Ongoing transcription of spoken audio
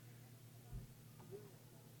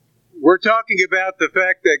We're talking about the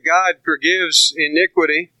fact that God forgives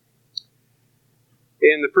iniquity.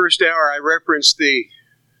 In the first hour, I referenced the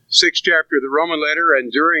 6th chapter of the Roman letter,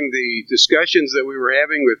 and during the discussions that we were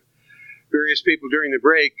having with various people during the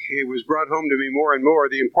break, it was brought home to me more and more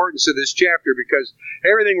the importance of this chapter, because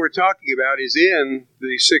everything we're talking about is in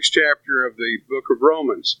the 6th chapter of the book of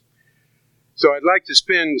Romans. So I'd like to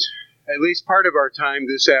spend at least part of our time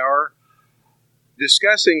this hour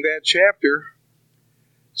discussing that chapter,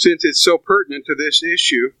 since it's so pertinent to this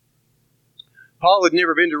issue. Paul had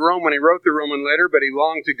never been to Rome when he wrote the Roman letter, but he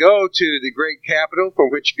longed to go to the great capital from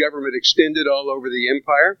which government extended all over the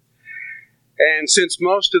empire. And since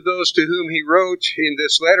most of those to whom he wrote in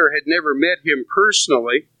this letter had never met him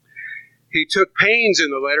personally, he took pains in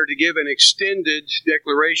the letter to give an extended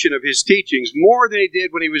declaration of his teachings, more than he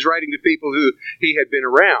did when he was writing to people who he had been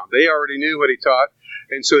around. They already knew what he taught,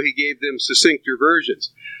 and so he gave them succincter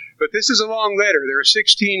versions. But this is a long letter. There are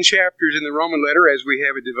 16 chapters in the Roman letter as we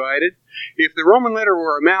have it divided. If the Roman letter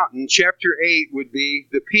were a mountain, chapter 8 would be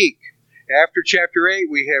the peak. After chapter 8,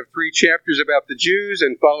 we have 3 chapters about the Jews,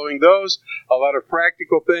 and following those, a lot of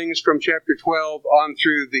practical things from chapter 12 on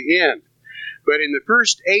through the end. But in the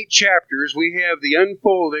first 8 chapters, we have the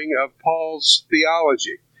unfolding of Paul's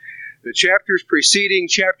theology. The chapters preceding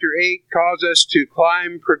chapter 8 cause us to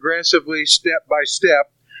climb progressively, step by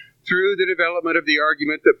step, through the development of the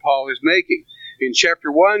argument that Paul is making. In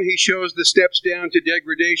chapter 1, he shows the steps down to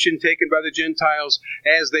degradation taken by the Gentiles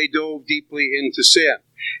as they dove deeply into sin.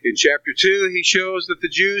 In chapter 2, he shows that the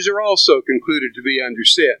Jews are also concluded to be under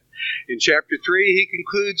sin. In chapter 3, he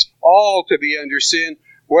concludes all to be under sin,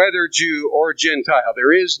 whether Jew or Gentile.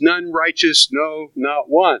 There is none righteous, no, not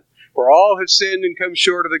one. For all have sinned and come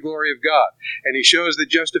short of the glory of God. And he shows that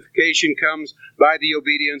justification comes by the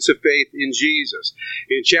obedience of faith in Jesus.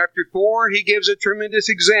 In chapter 4, he gives a tremendous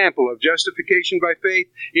example of justification by faith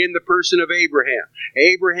in the person of Abraham.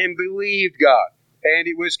 Abraham believed God, and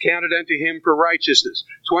it was counted unto him for righteousness.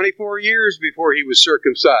 24 years before he was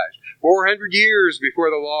circumcised, 400 years before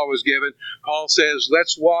the law was given, Paul says,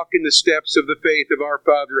 let's walk in the steps of the faith of our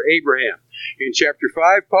father Abraham. In chapter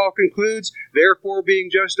 5, Paul concludes, therefore being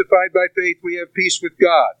justified by faith, we have peace with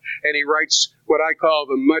God. And he writes what I call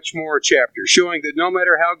the much more chapter, showing that no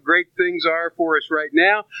matter how great things are for us right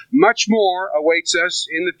now, much more awaits us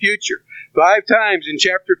in the future. 5 times in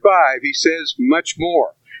chapter 5, he says much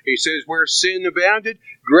more. He says, where sin abounded,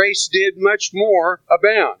 grace did much more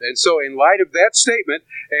abound. And so in light of that statement,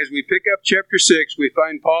 as we pick up chapter 6, we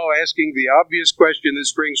find Paul asking the obvious question that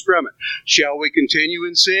springs from it. Shall we continue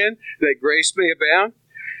in sin, that grace may abound?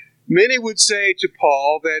 Many would say to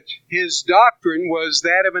Paul that his doctrine was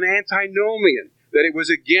that of an antinomian, that it was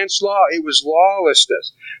against law, it was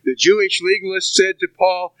lawlessness. The Jewish legalists said to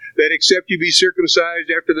Paul that except you be circumcised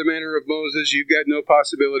after the manner of Moses, you've got no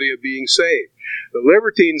possibility of being saved. The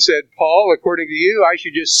libertine said, Paul, according to you, I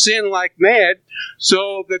should just sin like mad,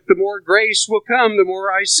 so that the more grace will come, the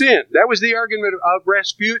more I sin. That was the argument of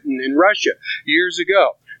Rasputin in Russia years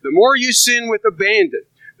ago. The more you sin with abandon,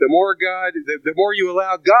 the more you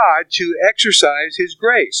allow God to exercise His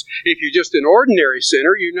grace. If you're just an ordinary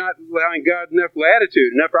sinner, you're not allowing God enough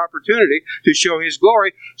latitude, enough opportunity to show His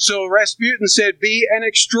glory. So Rasputin said, be an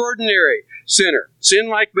extraordinary sinner. Sin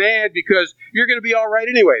like mad because you're going to be all right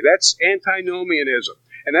anyway. That's antinomianism.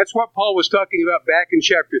 And that's what Paul was talking about back in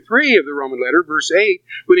chapter 3 of the Roman letter, verse 8,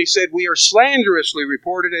 when he said, we are slanderously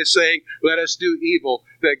reported as saying, let us do evil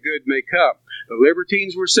that good may come. The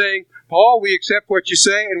libertines were saying, Paul, we accept what you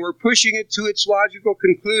say, and we're pushing it to its logical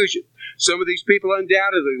conclusion. Some of these people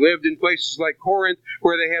undoubtedly lived in places like Corinth,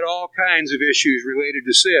 where they had all kinds of issues related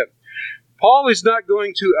to sin. Paul is not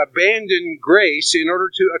going to abandon grace in order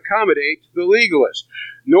to accommodate the legalist,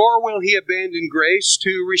 nor will he abandon grace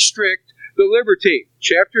to restrict the libertine.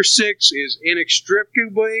 Chapter 6 is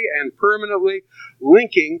inextricably and permanently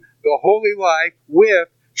linking the holy life with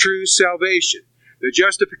true salvation. The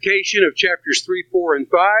justification of chapters 3, 4, and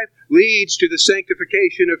 5 leads to the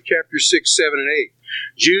sanctification of chapters 6, 7, and 8.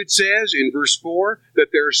 Jude says in verse 4 that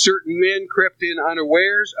there are certain men crept in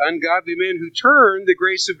unawares, ungodly men who turn the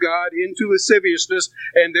grace of God into lasciviousness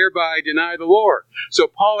and thereby deny the Lord. So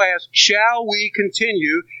Paul asks, shall we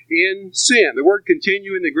continue in sin? The word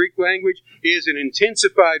continue in the Greek language is an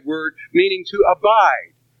intensified word meaning to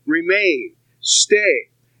abide, remain, stay.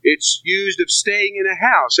 It's used of staying in a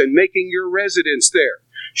house and making your residence there.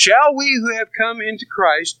 Shall we who have come into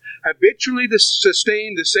Christ habitually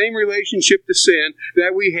sustain the same relationship to sin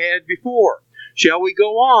that we had before? Shall we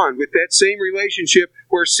go on with that same relationship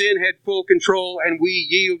where sin had full control and we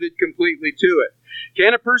yielded completely to it?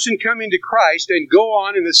 Can a person come into Christ and go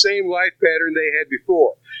on in the same life pattern they had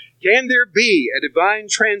before? Can there be a divine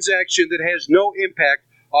transaction that has no impact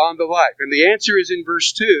on the life? And the answer is in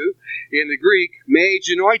verse 2 in the Greek, me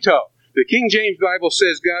genoito. The King James Bible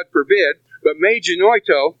says God forbid, but me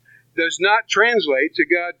genoito does not translate to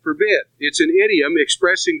God forbid. It's an idiom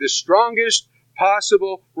expressing the strongest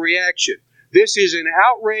possible reaction. This is an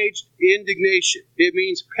outraged indignation. It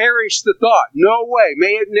means perish the thought. No way.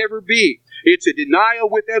 May it never be. It's a denial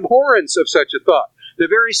with abhorrence of such a thought. The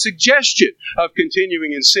very suggestion of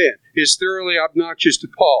continuing in sin is thoroughly obnoxious to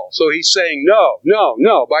Paul. So he's saying, no,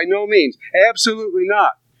 by no means. Absolutely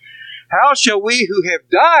not. How shall we who have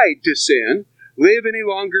died to sin live any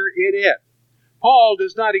longer in it? Paul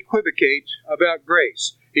does not equivocate about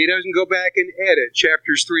grace. He doesn't go back and edit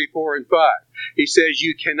chapters 3, 4, and 5. He says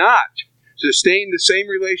you cannot sustain the same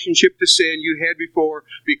relationship to sin you had before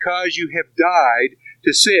because you have died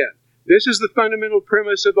to sin. This is the fundamental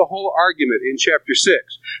premise of the whole argument in chapter 6,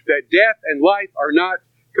 that death and life are not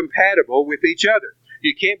compatible with each other.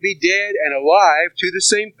 You can't be dead and alive to the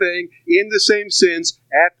same thing in the same sense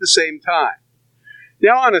at the same time.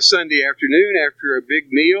 Now on a Sunday afternoon after a big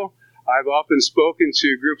meal, I've often spoken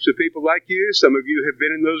to groups of people like you. Some of you have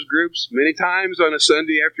been in those groups many times on a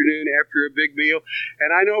Sunday afternoon after a big meal.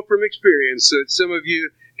 And I know from experience that some of you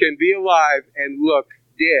can be alive and look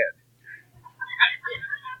dead.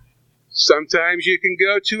 Sometimes you can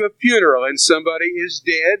go to a funeral and somebody is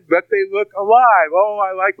dead, but they look alive. Oh,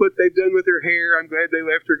 I like what they've done with their hair. I'm glad they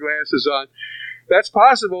left their glasses on. That's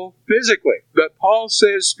possible physically, but Paul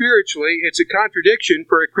says spiritually it's a contradiction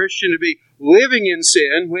for a Christian to be living in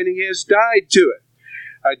sin when he has died to it.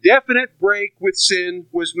 A definite break with sin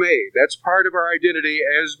was made. That's part of our identity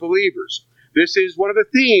as believers. This is one of the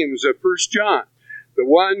themes of 1 John. The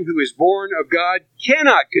one who is born of God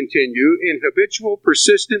cannot continue in habitual,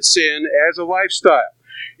 persistent sin as a lifestyle.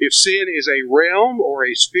 If sin is a realm or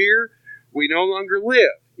a sphere, we no longer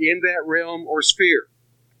live in that realm or sphere.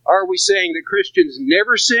 Are we saying that Christians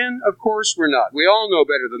never sin? Of course we're not. We all know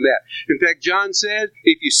better than that. In fact, John said,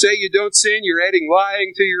 if you say you don't sin, you're adding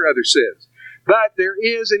lying to your other sins. But there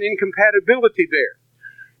is an incompatibility there.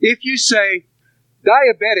 If you say,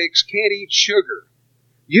 diabetics can't eat sugar,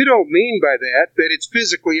 you don't mean by that it's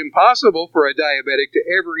physically impossible for a diabetic to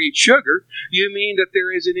ever eat sugar. You mean that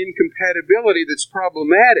there is an incompatibility that's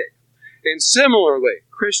problematic. And similarly,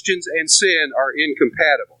 Christians and sin are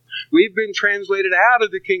incompatible. We've been translated out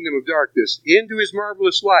of the kingdom of darkness into his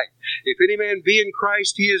marvelous light. If any man be in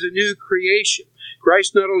Christ, he is a new creation.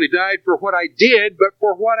 Christ not only died for what I did, but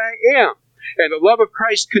for what I am. And the love of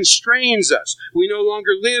Christ constrains us. We no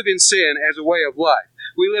longer live in sin as a way of life.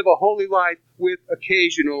 We live a holy life with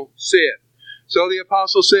occasional sin. So the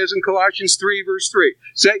apostle says in Colossians 3, verse 3,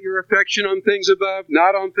 set your affection on things above,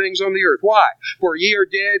 not on things on the earth. Why? For ye are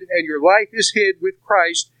dead, and your life is hid with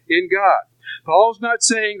Christ in God. Paul's not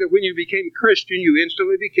saying that when you became a Christian, you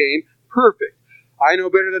instantly became perfect. I know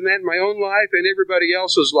better than that in my own life and everybody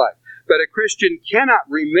else's life. But a Christian cannot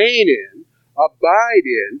remain in, abide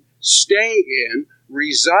in, stay in,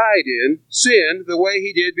 reside in sin the way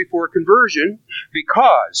he did before conversion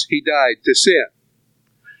because he died to sin.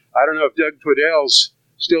 I don't know if Doug Twiddell's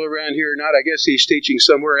still around here or not. I guess he's teaching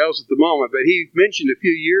somewhere else at the moment. But he mentioned a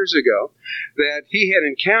few years ago that he had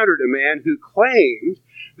encountered a man who claimed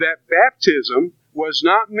that baptism was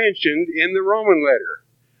not mentioned in the Roman letter.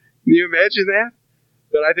 Can you imagine that?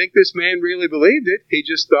 But I think this man really believed it. He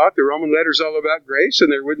just thought the Roman letter's all about grace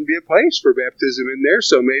and there wouldn't be a place for baptism in there,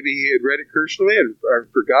 so maybe he had read it cursorily and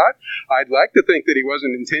forgot. I'd like to think that he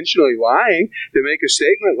wasn't intentionally lying to make a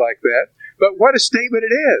statement like that. But what a statement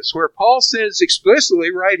it is, where Paul says explicitly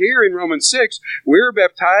right here in Romans 6, we're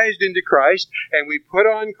baptized into Christ and we put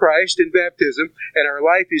on Christ in baptism and our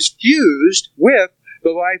life is fused with the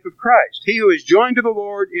life of Christ. He who is joined to the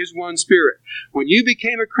Lord is one spirit. When you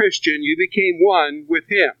became a Christian, you became one with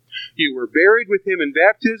him. You were buried with him in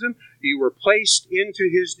baptism. You were placed into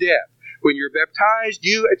his death. When you're baptized,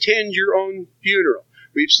 you attend your own funeral.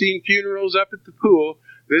 We've seen funerals up at the pool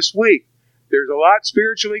this week. There's a lot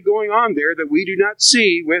spiritually going on there that we do not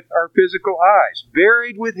see with our physical eyes.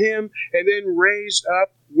 Buried with him and then raised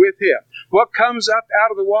up with him. What comes up out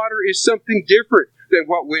of the water is something different than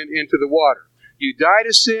what went into the water. You die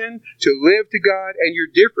to sin, to live to God, and you're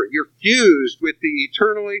different. You're fused with the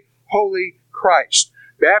eternally holy Christ.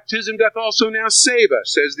 Baptism doth also now save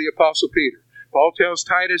us, says the Apostle Peter. Paul tells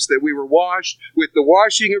Titus that we were washed with the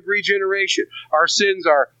washing of regeneration. Our sins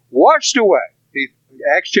are washed away.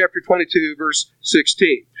 Acts chapter 22, verse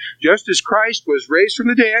 16. Just as Christ was raised from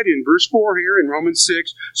the dead, in verse 4 here in Romans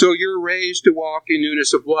 6, so you're raised to walk in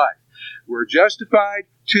newness of life. We're justified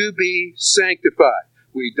to be sanctified.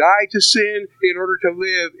 We die to sin in order to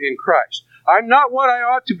live in Christ. I'm not what I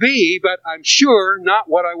ought to be, but I'm sure not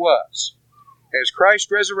what I was. As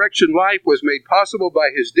Christ's resurrection life was made possible by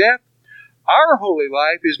his death, our holy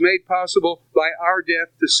life is made possible by our death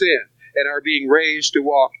to sin and our being raised to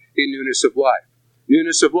walk in newness of life.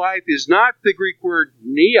 Newness of life is not the Greek word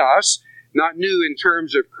neos, not new in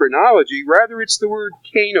terms of chronology. Rather, it's the word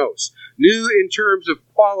kainos, new in terms of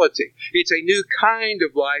quality. It's a new kind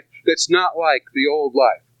of life that's not like the old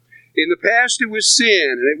life. In the past, it was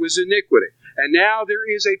sin and it was iniquity. And now there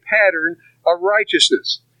is a pattern of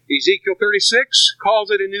righteousness. Ezekiel 36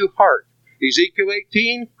 calls it a new heart. Ezekiel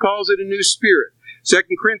 18 calls it a new spirit. 2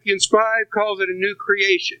 Corinthians 5 calls it a new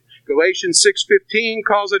creation. Galatians 6:15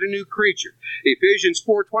 calls it a new creature. Ephesians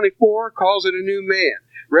 4:24 calls it a new man.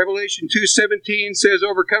 Revelation 2:17 says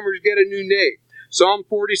overcomers get a new name. Psalm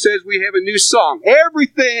 40 says we have a new song.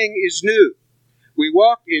 Everything is new. We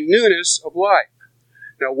walk in newness of life.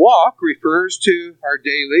 Now, walk refers to our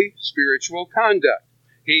daily spiritual conduct.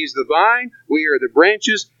 He's the vine, we are the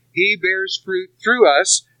branches. He bears fruit through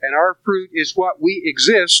us, and our fruit is what we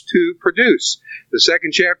exist to produce. The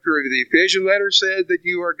second chapter of the Ephesian letter said that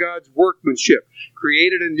you are God's workmanship,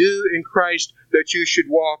 created anew in Christ that you should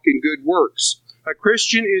walk in good works. A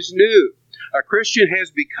Christian is new. A Christian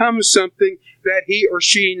has become something that he or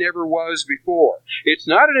she never was before. It's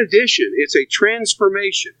not an addition, it's a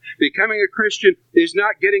transformation. Becoming a Christian is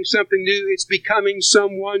not getting something new, it's becoming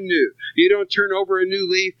someone new. You don't turn over a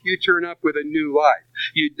new leaf, you turn up with a new life.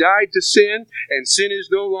 You died to sin, and sin is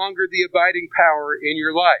no longer the abiding power in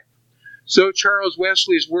your life. So Charles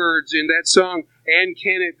Wesley's words in that song, "And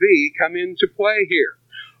Can It Be?" come into play here.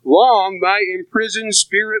 Long my imprisoned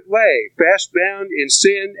spirit lay, fast bound in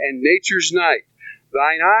sin and nature's night.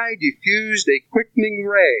 Thine eye diffused a quickening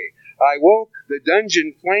ray. I woke, the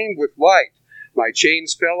dungeon flamed with light. My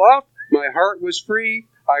chains fell off, my heart was free.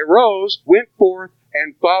 I rose, went forth,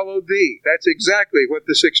 and followed thee. That's exactly what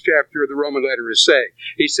the 6th chapter of the Roman letter is saying.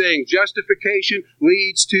 He's saying justification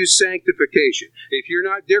leads to sanctification. If you're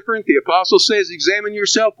not different, the apostle says, examine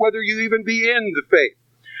yourself whether you even be in the faith.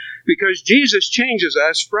 Because Jesus changes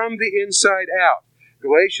us from the inside out.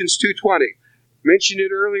 Galatians 2:20. Mentioned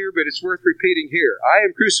it earlier, but it's worth repeating here. I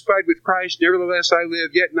am crucified with Christ, nevertheless I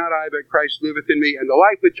live, yet not I, but Christ liveth in me. And the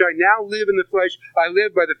life which I now live in the flesh, I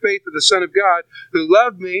live by the faith of the Son of God, who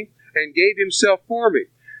loved me and gave himself for me.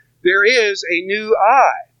 There is a new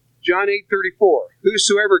I. John 8:34.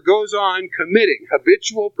 Whosoever goes on committing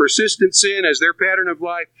habitual, persistent sin as their pattern of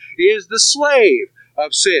life is the slave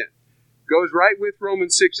of sin. Goes right with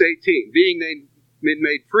Romans 6:18. Being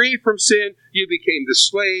made free from sin, you became the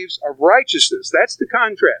slaves of righteousness. That's the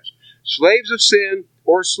contrast. Slaves of sin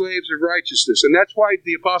or slaves of righteousness. And that's why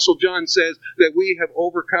the Apostle John says that we have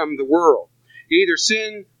overcome the world. Either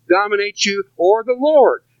sin dominates you or the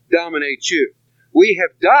Lord dominates you. We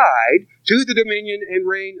have died to the dominion and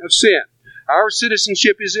reign of sin. Our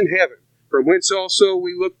citizenship is in heaven, from whence also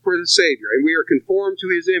we look for the Savior, and we are conformed to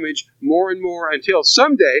his image more and more until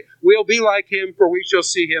someday we'll be like him, for we shall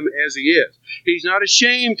see him as he is. He's not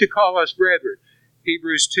ashamed to call us brethren,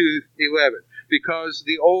 Hebrews 2:11, because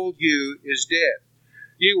the old you is dead.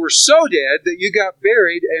 You were so dead that you got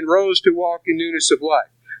buried and rose to walk in newness of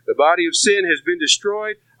life. The body of sin has been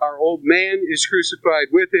destroyed, our old man is crucified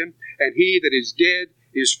with him, and he that is dead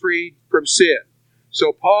is freed from sin.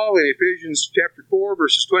 So Paul in Ephesians chapter 4,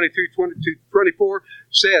 verses 23-24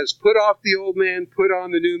 says, put off the old man, put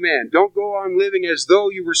on the new man. Don't go on living as though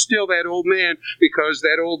you were still that old man, because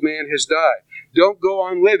that old man has died. Don't go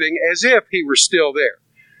on living as if he were still there.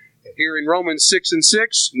 Here in Romans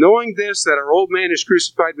 6:6, knowing this, that our old man is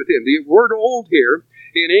crucified with him. The word old here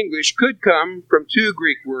in English could come from two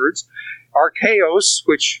Greek words, archaeos,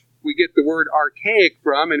 which we get the word archaic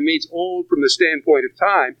from, and it means old from the standpoint of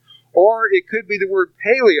time, or it could be the word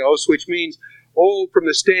paleos, which means old from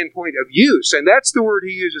the standpoint of use, and that's the word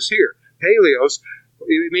he uses here. Paleos,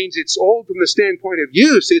 it means it's old from the standpoint of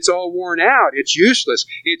use. It's all worn out. It's useless.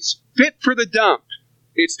 It's fit for the dump.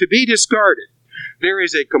 It's to be discarded. There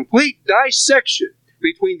is a complete dissection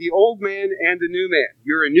between the old man and the new man.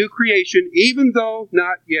 You're a new creation, even though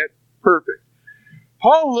not yet perfect.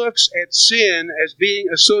 Paul looks at sin as being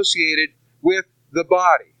associated with the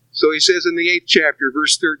body. So he says in the 8th chapter,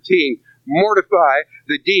 verse 13, mortify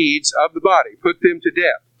the deeds of the body, put them to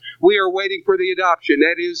death. We are waiting for the adoption,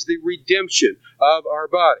 that is the redemption of our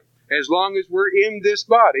body. As long as we're in this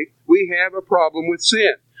body, we have a problem with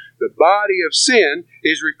sin. The body of sin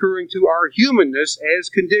is referring to our humanness as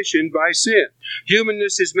conditioned by sin.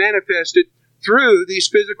 Humanness is manifested through these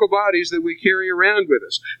physical bodies that we carry around with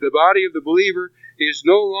us. The body of the believer is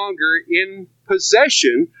no longer in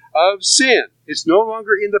possession of sin. It's no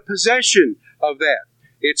longer in the possession of that.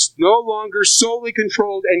 It's no longer solely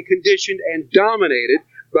controlled and conditioned and dominated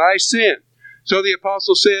by sin. So the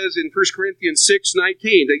apostle says in 1 Corinthians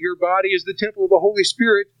 6:19 that your body is the temple of the Holy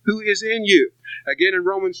Spirit who is in you. Again in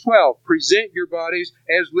Romans 12, present your bodies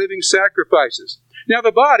as living sacrifices. Now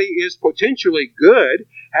the body is potentially good.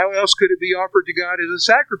 How else could it be offered to God as a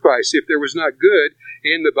sacrifice if there was not good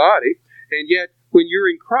in the body? And yet, when you're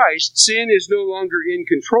in Christ, sin is no longer in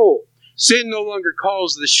control. Sin no longer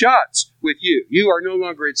calls the shots with you. You are no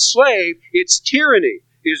longer its slave. Its tyranny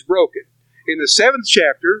is broken. In the 7th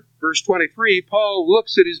chapter, verse 23, Paul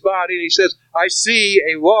looks at his body and he says, I see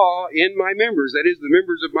a law in my members, that is, the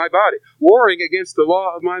members of my body, warring against the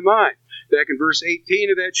law of my mind. Back in verse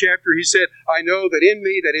 18 of that chapter, he said, I know that in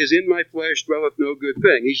me, that is in my flesh, dwelleth no good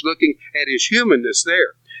thing. He's looking at his humanness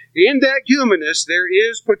there. In that humanness, there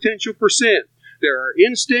is potential for sin. There are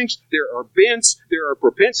instincts, there are bents, there are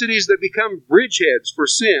propensities that become bridgeheads for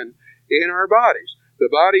sin in our bodies. The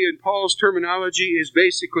body, in Paul's terminology, is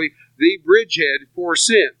basically the bridgehead for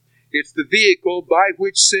sin. It's the vehicle by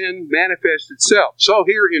which sin manifests itself. So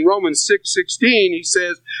here in Romans 6:16, he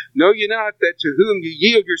says, Know ye not that to whom you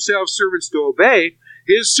yield yourselves servants to obey,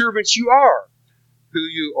 his servants you are, who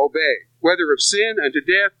you obey, whether of sin unto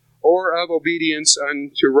death or of obedience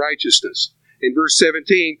unto righteousness. In verse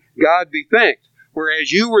 17, God be thanked.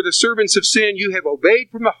 Whereas you were the servants of sin, you have obeyed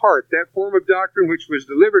from the heart that form of doctrine which was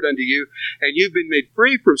delivered unto you, and you've been made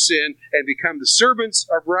free from sin and become the servants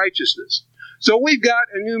of righteousness. So we've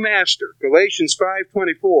got a new master. Galatians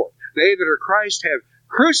 5:24. They that are Christ have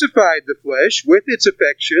crucified the flesh with its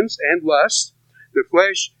affections and lusts. The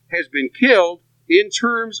flesh has been killed in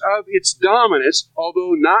terms of its dominance,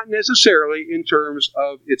 although not necessarily in terms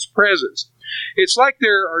of its presence. It's like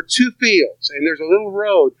there are two fields, and there's a little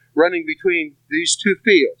road running between these two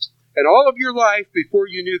fields. And all of your life before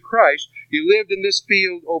you knew Christ, you lived in this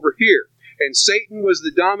field over here. And Satan was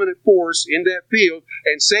the dominant force in that field,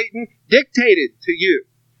 and Satan dictated to you.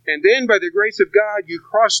 And then by the grace of God, you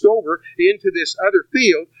crossed over into this other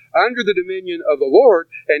field under the dominion of the Lord,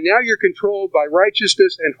 and now you're controlled by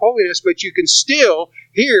righteousness and holiness, but you can still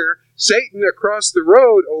hear Satan across the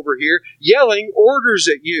road over here yelling orders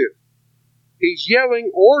at you. He's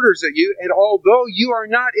yelling orders at you, and although you are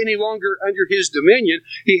not any longer under his dominion,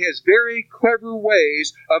 he has very clever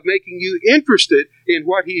ways of making you interested in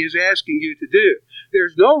what he is asking you to do.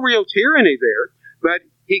 There's no real tyranny there, but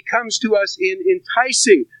he comes to us in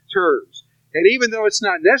enticing terms. And even though it's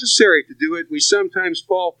not necessary to do it, we sometimes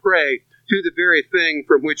fall prey to the very thing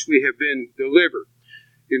from which we have been delivered.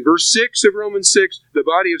 In verse 6 of Romans 6, the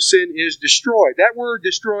body of sin is destroyed. That word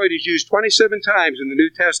destroyed is used 27 times in the New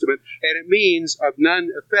Testament, and it means of none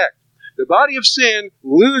effect. The body of sin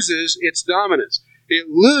loses its dominance. It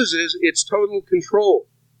loses its total control,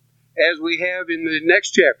 as we have in the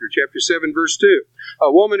next chapter, chapter 7, verse 2.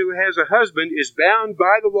 A woman who has a husband is bound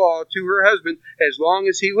by the law to her husband as long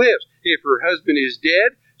as he lives. If her husband is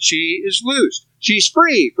dead, she is loosed. She's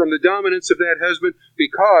free from the dominance of that husband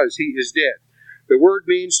because he is dead. The word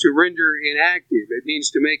means to render inactive. It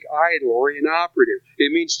means to make idle or inoperative.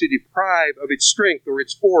 It means to deprive of its strength or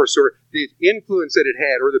its force or the influence that it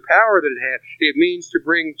had or the power that it had. It means to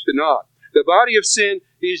bring to naught. The body of sin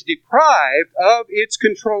is deprived of its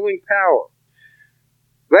controlling power.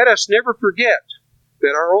 Let us never forget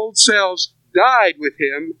that our old selves died with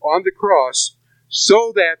him on the cross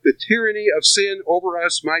so that the tyranny of sin over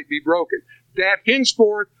us might be broken. That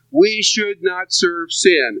henceforth we should not serve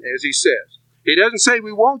sin, as he says. He doesn't say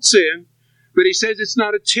we won't sin, but he says it's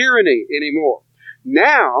not a tyranny anymore.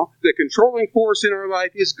 Now, the controlling force in our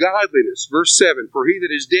life is godliness. Verse 7, for he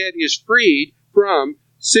that is dead is freed from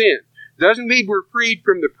sin. Doesn't mean we're freed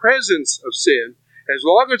from the presence of sin. As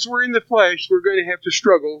long as we're in the flesh, we're going to have to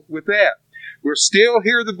struggle with that. We'll still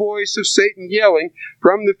hear the voice of Satan yelling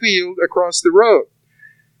from the field across the road.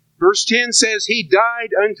 Verse 10 says, he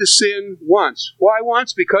died unto sin once. Why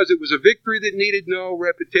once? Because it was a victory that needed no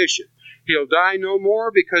repetition. He'll die no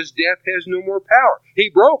more because death has no more power.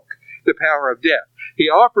 He broke the power of death. He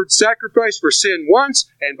offered sacrifice for sin once,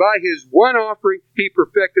 and by his one offering, he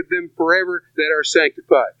perfected them forever that are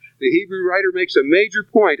sanctified. The Hebrew writer makes a major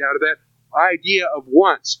point out of that idea of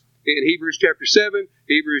once in Hebrews chapter 7,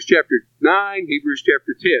 Hebrews chapter 9, Hebrews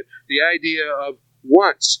chapter 10. The idea of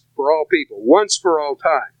once for all people, once for all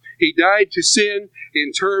time. He died to sin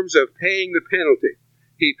in terms of paying the penalty.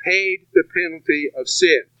 He paid the penalty of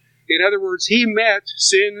sin. In other words, he met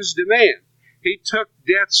sin's demand. He took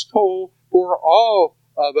death's toll for all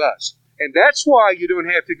of us. And that's why you don't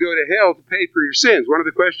have to go to hell to pay for your sins. One of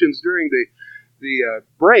the questions during the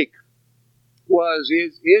break was,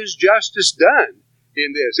 is justice done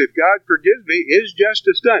in this. If God forgives me, is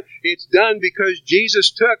justice done? It's done because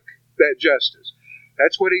Jesus took that justice.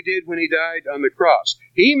 That's what he did when he died on the cross.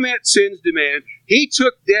 He met sin's demand. He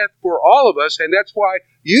took death for all of us, and that's why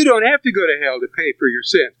you don't have to go to hell to pay for your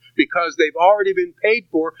sins, because they've already been paid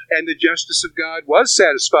for, and the justice of God was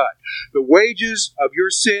satisfied. The wages of your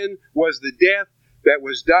sin was the death that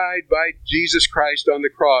was died by Jesus Christ on the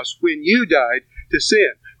cross when you died to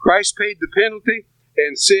sin. Christ paid the penalty,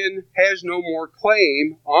 and sin has no more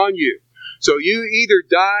claim on you. So you either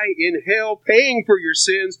die in hell paying for your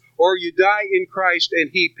sins, or you die in Christ and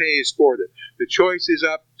he pays for them. The choice is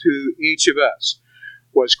up to each of us.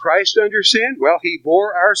 Was Christ under sin? Well, he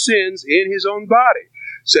bore our sins in his own body.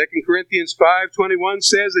 2 Corinthians 5:21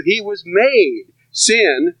 says that he was made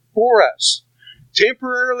sin for us,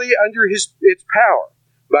 temporarily under its power.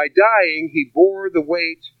 By dying, he bore the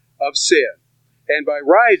weight of sin. And by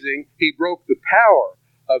rising, he broke the power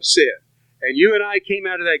of sin. And you and I came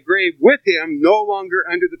out of that grave with him, no longer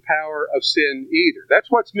under the power of sin either. That's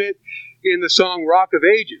what's meant in the song Rock of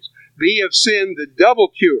Ages. Be of sin the double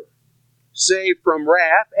cure. Save from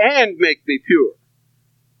wrath and make me pure.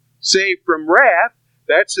 Save from wrath,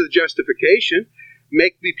 that's the justification.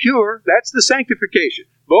 Make me pure, that's the sanctification.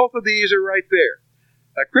 Both of these are right there.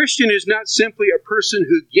 A Christian is not simply a person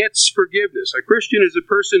who gets forgiveness. A Christian is a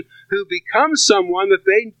person who becomes someone that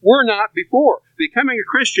they were not before. Becoming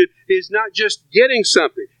a Christian is not just getting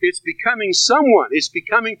something. It's becoming someone. It's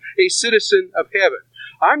becoming a citizen of heaven.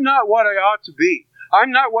 I'm not what I ought to be.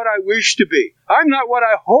 I'm not what I wish to be. I'm not what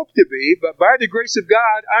I hope to be, but by the grace of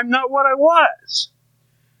God, I'm not what I was.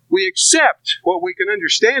 We accept what we can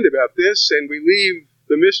understand about this, and we leave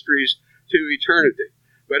the mysteries to eternity.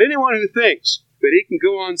 But anyone who thinks that he can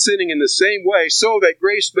go on sinning in the same way so that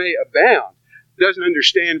grace may abound doesn't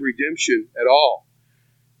understand redemption at all.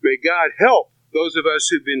 May God help those of us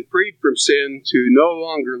who've been freed from sin to no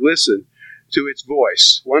longer listen to its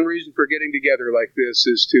voice. One reason for getting together like this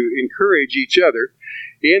is to encourage each other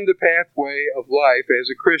in the pathway of life as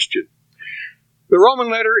a Christian. The Roman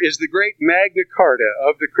letter is the great Magna Carta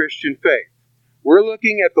of the Christian faith. We're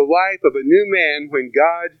looking at the life of a new man when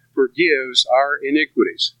God forgives our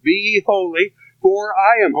iniquities. Be ye holy, for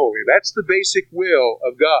I am holy. That's the basic will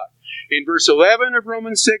of God. In verse 11 of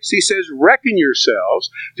Romans 6, he says, reckon yourselves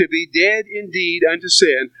to be dead indeed unto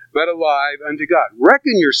sin, but alive unto God.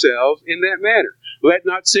 Reckon yourselves in that manner. Let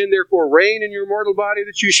not sin therefore reign in your mortal body,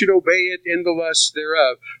 that you should obey it in the lusts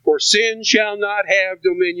thereof. For sin shall not have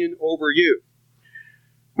dominion over you.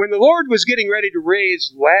 When the Lord was getting ready to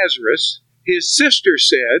raise Lazarus, his sister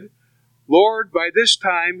said, Lord, by this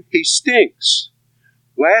time he stinks.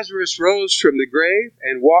 Lazarus rose from the grave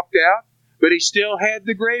and walked out, but he still had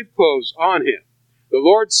the grave clothes on him. The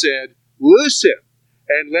Lord said, loose him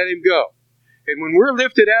and let him go. And when we're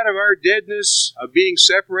lifted out of our deadness of being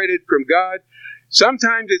separated from God,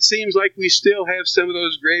 sometimes it seems like we still have some of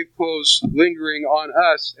those grave clothes lingering on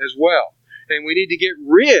us as well. And we need to get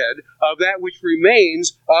rid of that which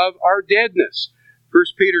remains of our deadness. 1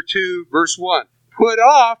 Peter 2, verse 1. Put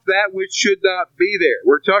off that which should not be there.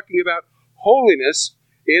 We're talking about holiness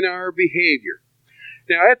in our behavior.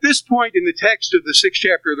 Now, at this point in the text of the 6th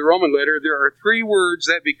chapter of the Roman letter, there are 3 words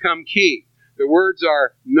that become key. The words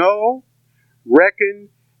are know, reckon,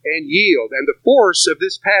 and yield. And the force of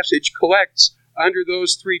this passage collects under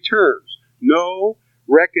those 3 terms. Know,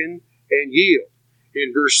 reckon, and yield.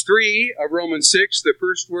 In verse 3 of Romans 6, the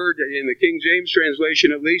first word, in the King James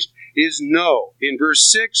translation at least, is know. In verse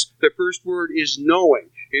 6, the first word is knowing.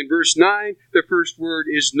 In verse 9, the first word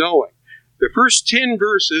is knowing. The first 10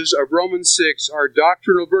 verses of Romans 6 are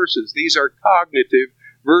doctrinal verses. These are cognitive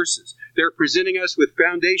verses. They're presenting us with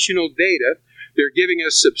foundational data. They're giving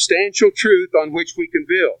us substantial truth on which we can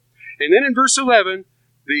build. And then in verse 11,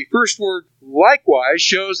 the first word likewise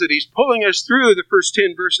shows that he's pulling us through the first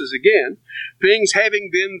 10 verses again. Things having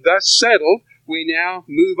been thus settled, we now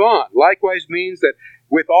move on. Likewise means that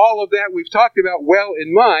with all of that we've talked about well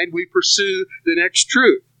in mind, we pursue the next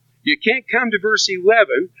truth. You can't come to verse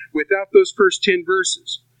 11 without those first 10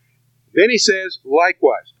 verses. Then he says,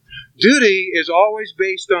 likewise. Duty is always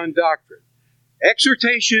based on doctrine.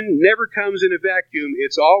 Exhortation never comes in a vacuum.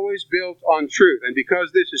 It's always built on truth. And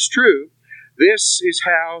because this is true, this is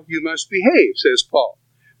how you must behave, says Paul.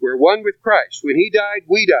 We're one with Christ. When he died,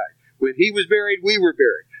 we died. When he was buried, we were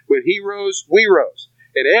buried. When he rose, we rose.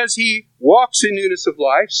 And as he walks in newness of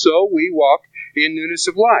life, so we walk in newness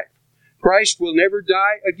of life. Christ will never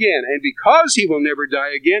die again. And because he will never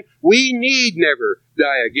die again, we need never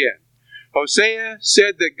die again. Hosea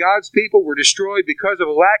said that God's people were destroyed because of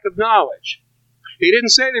a lack of knowledge. He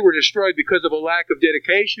didn't say they were destroyed because of a lack of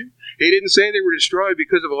dedication. He didn't say they were destroyed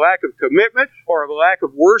because of a lack of commitment or of a lack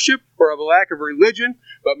of worship or of a lack of religion.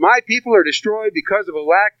 But my people are destroyed because of a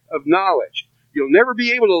lack of knowledge. You'll never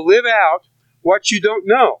be able to live out what you don't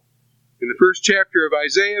know. In the first chapter of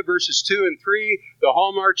Isaiah, verses 2 and 3, the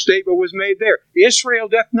hallmark statement was made there. Israel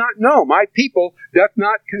doth not know, my people doth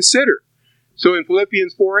not consider. So in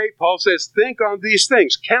Philippians 4:8, Paul says, think on these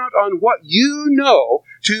things. Count on what you know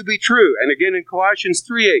to be true. And again in Colossians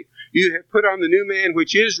 3:8, you have put on the new man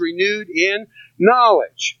which is renewed in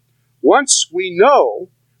knowledge. Once we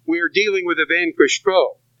know, we are dealing with a vanquished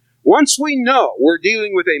foe. Once we know, we're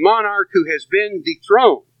dealing with a monarch who has been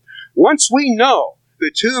dethroned. Once we know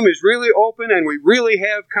the tomb is really open and we really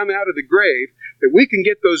have come out of the grave, that we can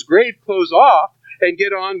get those grave clothes off and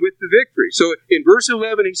get on with the victory. So in verse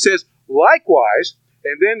 11 he says, likewise,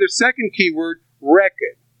 and then the second key word,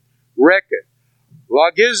 reckon. Reckon.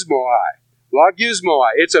 Logismoi. Logismoi.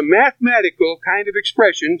 It's a mathematical kind of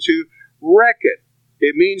expression to reckon.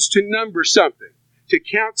 It means to number something, to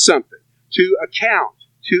count something, to account,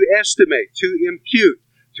 to estimate, to impute,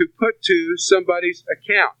 to put to somebody's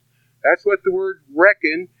account. That's what the word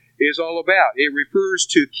reckon is all about. It refers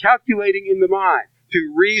to calculating in the mind,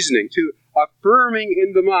 to reasoning, to affirming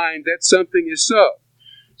in the mind that something is so.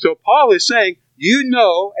 So Paul is saying, you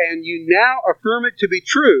know, and you now affirm it to be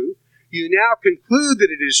true. You now conclude that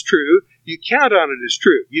it is true. You count on it as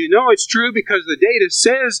true. You know it's true because the data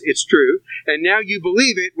says it's true, and now you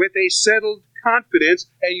believe it with a settled confidence,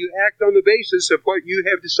 and you act on the basis of what you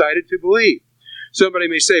have decided to believe. Somebody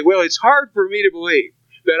may say, well, it's hard for me to believe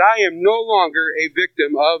that I am no longer a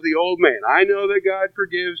victim of the old man. I know that God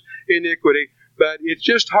forgives iniquity, but it's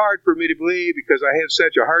just hard for me to believe because I have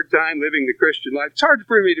such a hard time living the Christian life. It's hard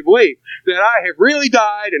for me to believe that I have really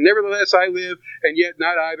died and nevertheless I live, and yet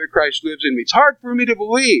not I, but Christ lives in me. It's hard for me to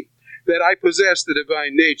believe that I possess the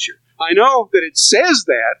divine nature. I know that it says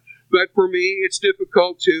that, but for me it's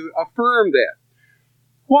difficult to affirm that.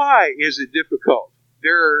 Why is it difficult?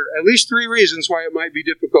 There are at least 3 reasons why it might be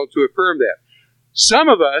difficult to affirm that. Some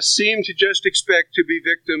of us seem to just expect to be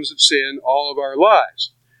victims of sin all of our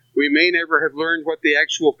lives. We may never have learned what the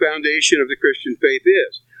actual foundation of the Christian faith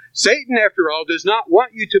is. Satan, after all, does not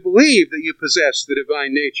want you to believe that you possess the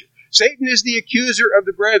divine nature. Satan is the accuser of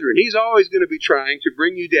the brethren. He's always going to be trying to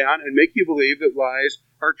bring you down and make you believe that lies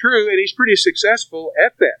are true, and he's pretty successful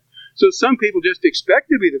at that. So some people just expect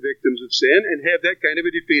to be the victims of sin and have that kind of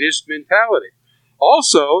a defeatist mentality.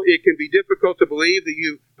 Also, it can be difficult to believe that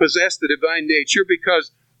you possess the divine nature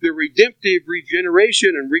because the redemptive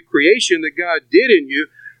regeneration and recreation that God did in you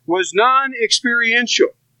was non-experiential.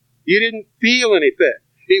 You didn't feel anything.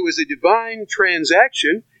 It was a divine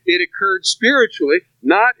transaction. It occurred spiritually,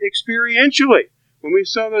 not experientially. When we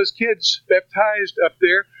saw those kids baptized up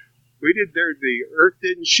there, the earth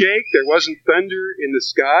didn't shake. There wasn't thunder in the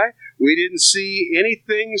sky. We didn't see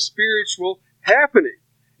anything spiritual happening.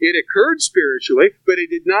 It occurred spiritually, but it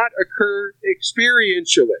did not occur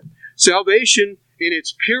experientially. Salvation, in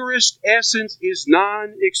its purest essence, is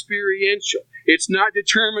non-experiential. It's not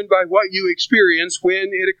determined by what you experience when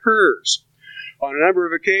it occurs. On a number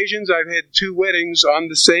of occasions, I've had 2 weddings on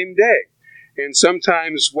the same day. And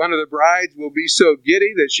sometimes one of the brides will be so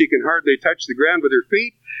giddy that she can hardly touch the ground with her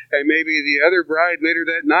feet. And maybe the other bride later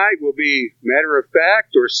that night will be matter of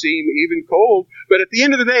fact or seem even cold. But at the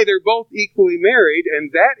end of the day, they're both equally married,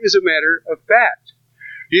 and that is a matter of fact.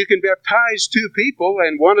 You can baptize 2 people,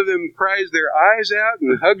 and one of them cries their eyes out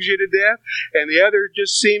and hugs you to death, and the other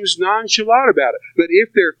just seems nonchalant about it. But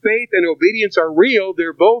if their faith and obedience are real,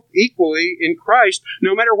 they're both equally in Christ,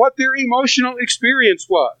 no matter what their emotional experience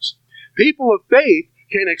was. People of faith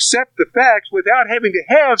can accept the facts without having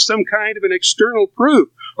to have some kind of an external proof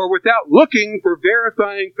or without looking for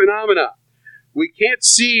verifying phenomena. We can't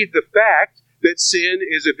see the fact that sin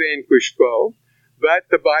is a vanquished foe, but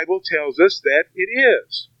the Bible tells us that it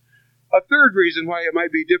is. A third reason why it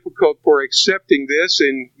might be difficult for accepting this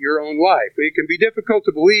in your own life. It can be difficult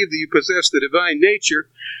to believe that you possess the divine nature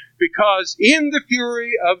because in the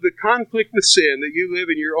fury of the conflict with sin that you live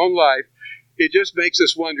in your own life, it just makes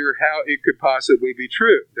us wonder how it could possibly be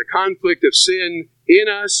true. The conflict of sin in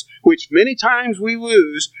us, which many times we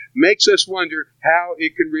lose, makes us wonder how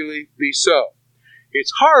it can really be so.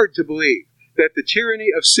 It's hard to believe that the tyranny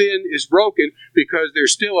of sin is broken because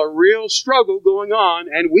there's still a real struggle going on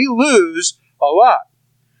and we lose a lot.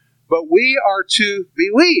 But we are to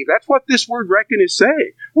believe. That's what this word reckon is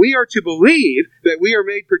saying. We are to believe that we are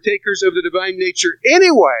made partakers of the divine nature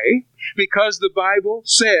anyway because the Bible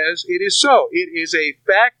says it is so. It is a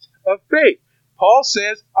fact of faith. Paul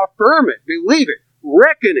says, affirm it, believe it,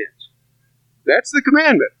 reckon it. That's the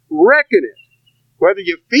commandment. Reckon it. whether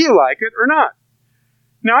you feel like it or not.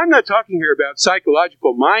 Now, I'm not talking here about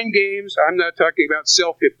psychological mind games. I'm not talking about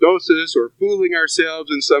self-hypnosis or fooling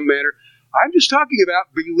ourselves in some manner. I'm just talking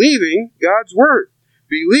about believing God's Word,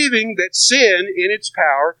 believing that sin in its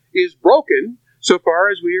power is broken so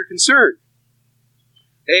far as we are concerned.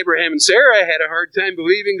 Abraham and Sarah had a hard time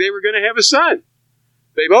believing they were going to have a son.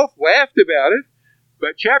 They both laughed about it,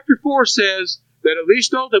 but chapter 4 says that at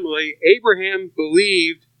least ultimately Abraham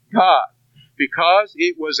believed God because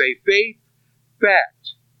it was a faith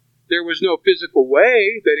fact. There was no physical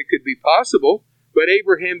way that it could be possible, but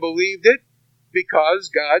Abraham believed it because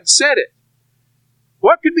God said it.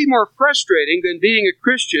 What could be more frustrating than being a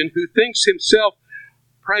Christian who thinks himself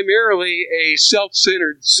primarily a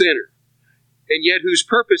self-centered sinner, and yet whose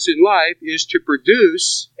purpose in life is to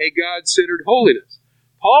produce a God-centered holiness?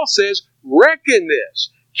 Paul says, reckon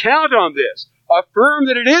this, count on this, affirm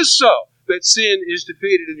that it is so, that sin is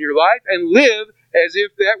defeated in your life, and live as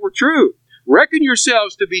if that were true. Reckon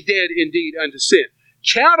yourselves to be dead indeed unto sin.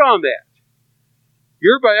 Count on that.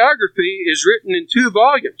 Your biography is written in 2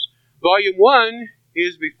 volumes. Volume 1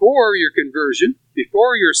 is before your conversion,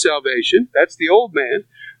 before your salvation. That's the old man.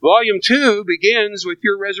 Volume 2 begins with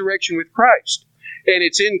your resurrection with Christ. And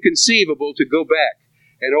it's inconceivable to go back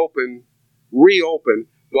and reopen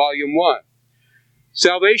Volume 1.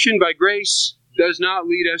 Salvation by grace does not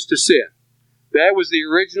lead us to sin. That was the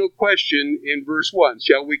original question in verse 1.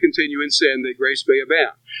 Shall we continue in sin that grace may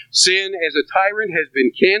abound? Sin as a tyrant has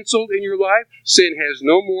been canceled in your life. Sin has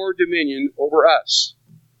no more dominion over us.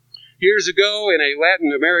 Years ago in a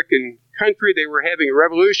Latin American country, they were having a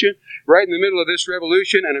revolution. Right in the middle of this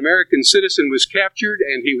revolution, an American citizen was captured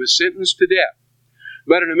and he was sentenced to death.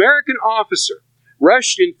 But an American officer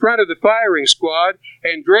rushed in front of the firing squad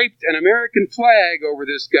and draped an American flag over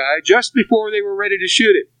this guy just before they were ready to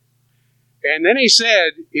shoot him. And then he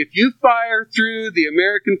said, if you fire through the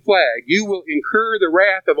American flag, you will incur the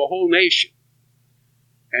wrath of a whole nation.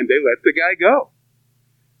 And they let the guy go.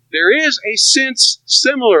 There is a sense,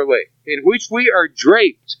 similarly, in which we are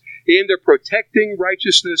draped in the protecting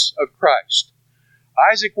righteousness of Christ.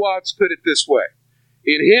 Isaac Watts put it this way: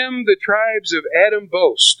 in him the tribes of Adam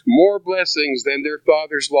boast more blessings than their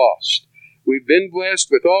fathers lost. We've been blessed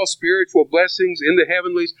with all spiritual blessings in the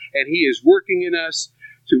heavenlies, and he is working in us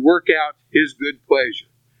to work out his good pleasure.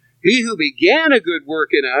 He who began a good work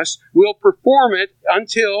in us will perform it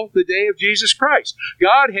until the day of Jesus Christ.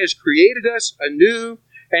 God has created us anew,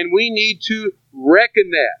 and we need to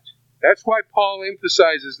reckon that. That's why Paul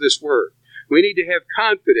emphasizes this word. We need to have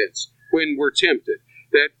confidence when we're tempted,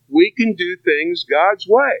 that we can do things God's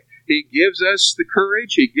way. He gives us the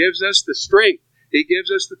courage, He gives us the strength, He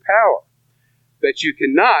gives us the power. That you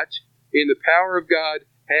cannot, in the power of God,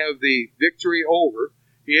 have the victory over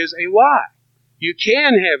is a lie. You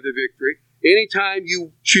can have the victory anytime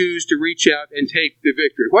you choose to reach out and take the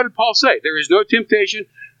victory. What did Paul say? There is no temptation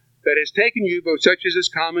that has taken you, but such as is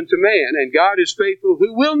common to man. And God is faithful,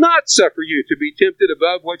 who will not suffer you to be tempted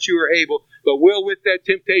above what you are able, but will with that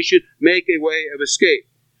temptation make a way of escape.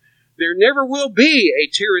 There never will be a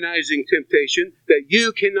tyrannizing temptation that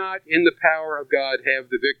you cannot, in the power of God, have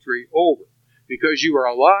the victory over, because you are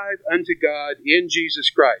alive unto God in Jesus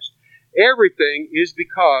Christ. Everything is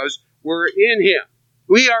because we're in Him.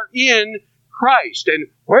 We are in Christ. And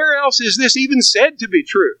where else is this even said to be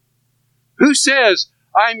true? Who says,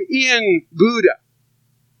 I'm in Buddha?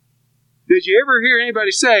 Did you ever hear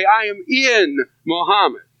anybody say, I am in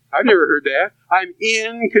Muhammad? I've never heard that. I'm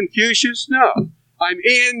in Confucius? No. I'm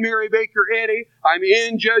in Mary Baker Eddy. I'm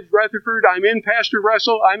in Judge Rutherford. I'm in Pastor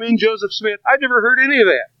Russell. I'm in Joseph Smith. I've never heard any of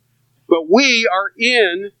that. But we are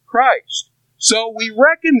in Christ. So we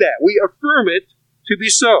reckon that. We affirm it to be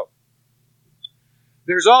so.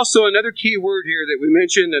 There's also another key word here that we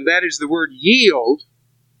mentioned, and that is the word yield,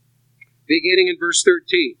 beginning in verse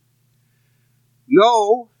 13.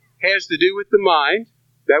 Know has to do with the mind.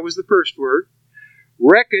 That was the first word.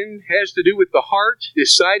 Reckon has to do with the heart,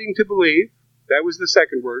 deciding to believe. That was the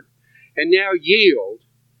second word. And now yield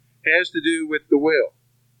has to do with the will.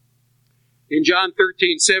 In John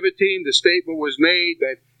 13:17, the statement was made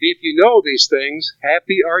that if you know these things,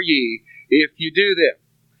 happy are ye if you do them.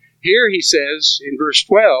 Here he says in verse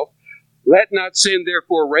 12, let not sin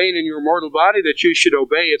therefore reign in your mortal body, that you should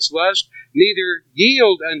obey its lust, neither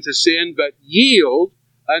yield unto sin, but yield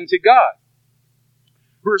unto God.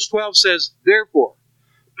 Verse 12 says, therefore,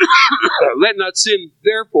 let not sin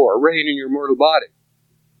therefore reign in your mortal body.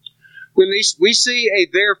 When we see a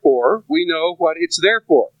therefore, we know what it's there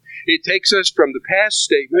for. It takes us from the past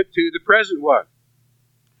statement to the present one.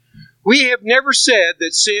 We have never said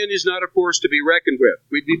that sin is not a force to be reckoned with.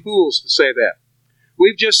 We'd be fools to say that.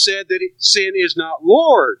 We've just said that sin is not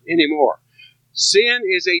Lord anymore. Sin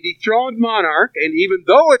is a dethroned monarch, and even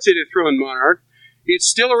though it's a dethroned monarch, it's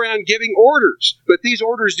still around giving orders. But these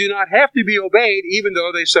orders do not have to be obeyed, even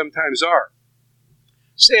though they sometimes are.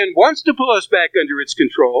 Sin wants to pull us back under its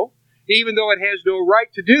control, even though it has no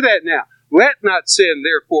right to do that now. Let not sin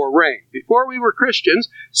therefore reign. Before we were Christians,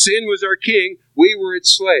 sin was our king, we were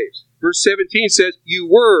its slaves. Verse 17 says, you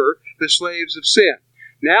were the slaves of sin.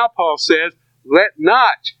 Now Paul says, let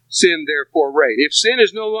not sin therefore reign. If sin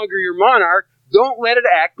is no longer your monarch, don't let it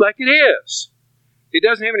act like it is. It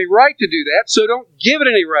doesn't have any right to do that, so don't give it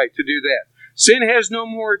any right to do that. Sin has no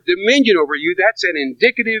more dominion over you. That's an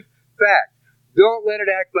indicative fact. Don't let it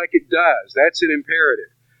act like it does. That's an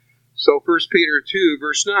imperative. So 1 Peter 2,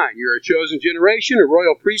 verse 9, you're a chosen generation, a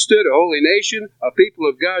royal priesthood, a holy nation, a people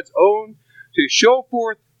of God's own, to show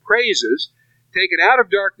forth praises, taken out of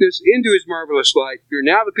darkness into his marvelous light. You're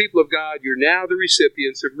now the people of God. You're now the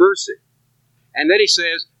recipients of mercy. And then he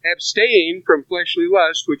says, abstain from fleshly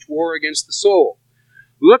lust, which war against the soul.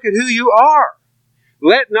 Look at who you are.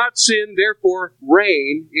 Let not sin, therefore,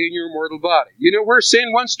 reign in your mortal body. You know where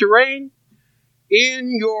sin wants to reign?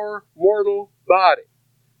 In your mortal body.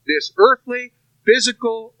 This earthly,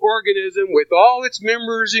 physical organism with all its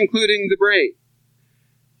members, including the brain.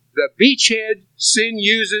 The beachhead sin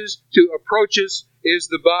uses to approach us is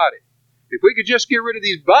the body. If we could just get rid of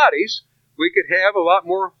these bodies, we could have a lot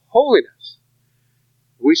more holiness.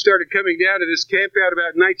 We started coming down to this campout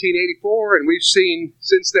about 1984, and we've seen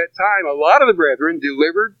since that time a lot of the brethren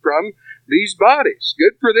delivered from these bodies.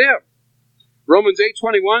 Good for them. Romans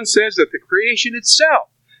 8:21 says that the creation itself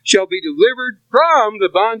shall be delivered from the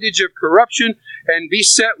bondage of corruption and be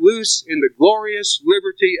set loose in the glorious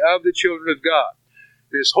liberty of the children of God.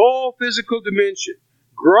 This whole physical dimension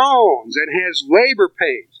groans and has labor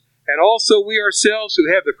pains. And also we ourselves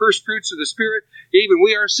who have the first fruits of the Spirit, even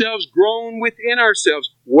we ourselves groan within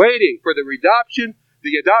ourselves, waiting for the adoption,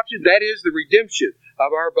 that is the redemption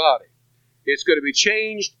of our body. It's going to be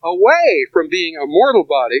changed away from being a mortal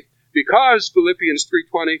body because, Philippians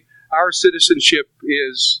 3:20, our citizenship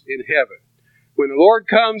is in heaven. When the Lord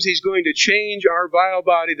comes, he's going to change our vile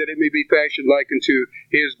body that it may be fashioned like unto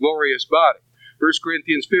his glorious body. 1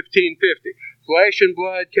 Corinthians 15:50, flesh and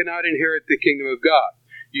blood cannot inherit the kingdom of God.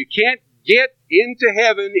 You can't get into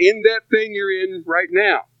heaven in that thing you're in right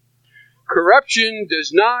now. Corruption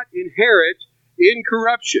does not inherit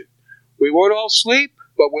incorruption. We won't all sleep,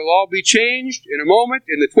 but we'll all be changed in a moment,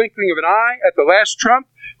 in the twinkling of an eye, at the last trump,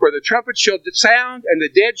 for the trumpet shall sound, and the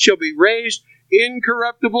dead shall be raised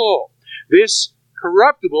incorruptible. This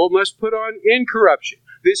corruptible must put on incorruption.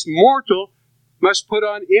 This mortal must put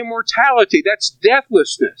on immortality. That's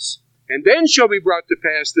deathlessness. And then shall be brought to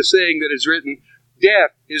pass the saying that is written,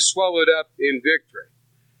 death is swallowed up in victory.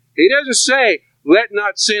 He doesn't say, let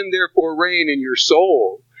not sin therefore reign in your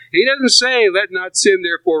soul. He doesn't say, let not sin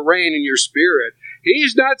therefore reign in your spirit.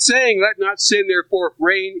 He's not saying, let not sin therefore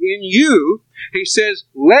reign in you. He says,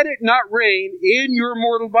 let it not reign in your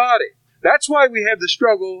mortal body. That's why we have the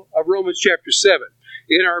struggle of Romans chapter 7.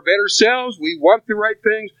 In our better selves, we want the right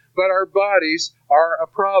things, but our bodies are a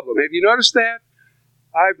problem. Have you noticed that?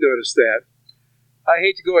 I've noticed that. I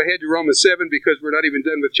hate to go ahead to Romans 7 because we're not even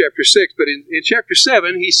done with chapter 6, but in chapter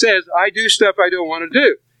 7, he says, I do stuff I don't want to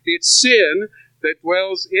do. It's sin that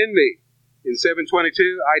dwells in me. In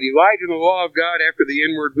 7:22, I delight in the law of God after the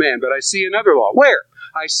inward man, but I see another law. Where?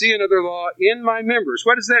 I see another law in my members.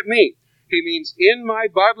 What does that mean? He means in my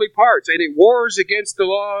bodily parts, and it wars against the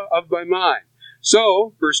law of my mind.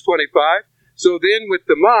 So, verse 25, so then with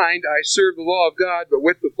the mind I serve the law of God, but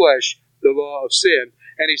with the flesh the law of sin.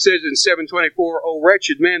 And he says in 7:24, O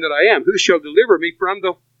wretched man that I am, who shall deliver me from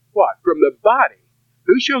the what? From the body.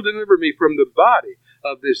 Who shall deliver me from the body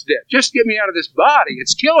of this death? Just get me out of this body.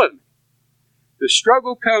 It's killing me. The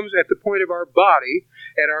struggle comes at the point of our body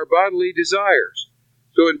and our bodily desires.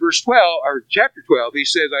 So in verse 12, or chapter 12, he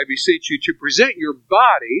says, I beseech you to present your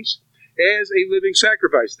bodies as a living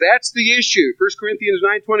sacrifice. That's the issue. 1 Corinthians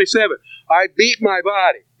 9:27. I beat my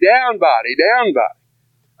body. Down body, down body.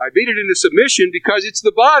 I beat it into submission because it's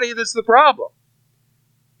the body that's the problem.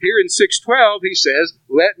 Here in 6:12, he says,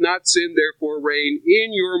 let not sin therefore reign in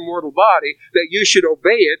your mortal body, that you should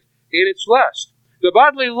obey it in its lust. The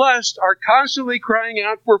bodily lusts are constantly crying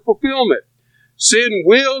out for fulfillment. Sin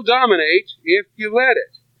will dominate if you let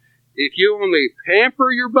it. If you only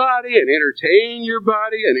pamper your body and entertain your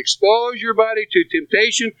body and expose your body to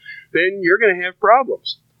temptation, then you're going to have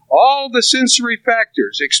problems. All the sensory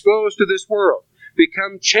factors exposed to this world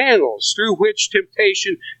become channels through which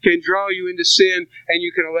temptation can draw you into sin, and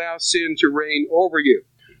you can allow sin to reign over you.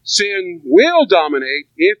 Sin will dominate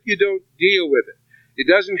if you don't deal with it. It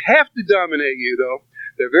doesn't have to dominate you, though.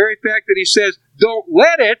 The very fact that he says, don't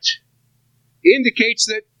let it, indicates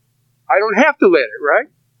that I don't have to let it, right?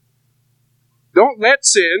 Don't let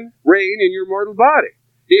sin reign in your mortal body.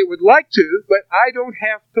 It would like to, but I don't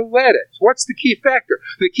have to let it. What's the key factor?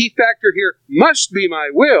 The key factor here must be my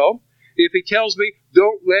will. If he tells me,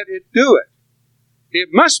 don't let it do it. It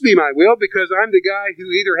must be my will because I'm the guy who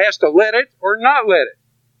either has to let it or not let it.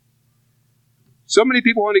 So many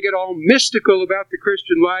people want to get all mystical about the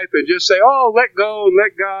Christian life and just say, oh, let go and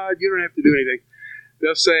let God. You don't have to do anything.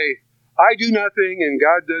 They'll say, I do nothing and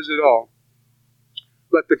God does it all.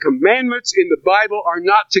 But the commandments in the Bible are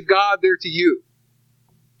not to God, they're to you.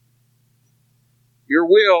 Your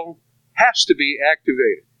will has to be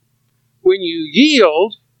activated. When you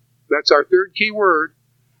yield, that's our third key word,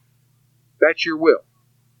 that's your will.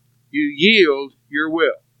 You yield your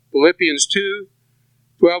will. Philippians 2,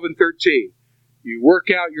 12 and 13. You work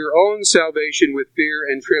out your own salvation with fear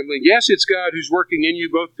and trembling. Yes, it's God who's working in you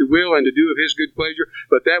both to will and to do of His good pleasure,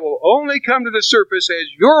 but that will only come to the surface as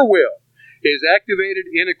your will is activated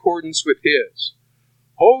in accordance with His.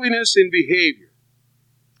 Holiness in behavior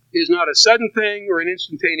is not a sudden thing or an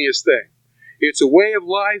instantaneous thing. It's a way of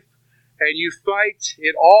life, and you fight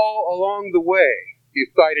it all along the way. You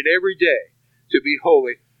fight it every day to be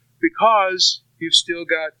holy because you've still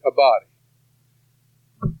got a body.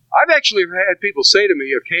 I've actually had people say to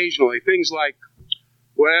me occasionally things like,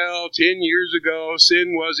 well, 10 years ago,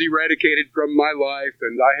 sin was eradicated from my life,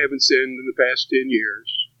 and I haven't sinned in the past 10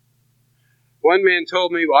 years. One man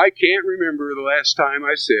told me, well, I can't remember the last time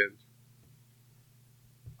I sinned.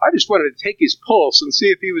 I just wanted to take his pulse and see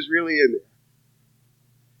if he was really in there.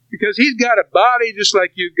 Because he's got a body just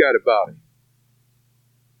like you've got a body.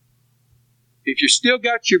 If you've still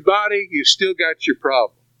got your body, you've still got your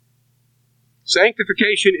problem.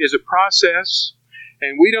 Sanctification is a process,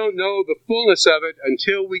 and we don't know the fullness of it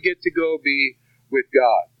until we get to go be with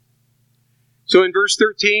God. So in verse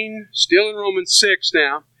 13, still in Romans 6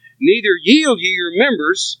 now, neither yield ye your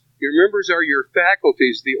members are your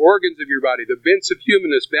faculties, the organs of your body, the bents of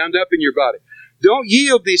humanness bound up in your body. Don't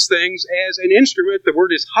yield these things as an instrument. The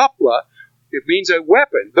word is hopla. It means a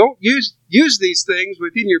weapon. Don't use these things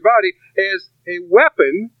within your body as a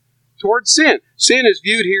weapon towards sin. Sin is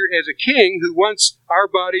viewed here as a king who wants our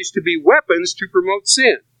bodies to be weapons to promote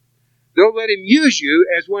sin. Don't let him use you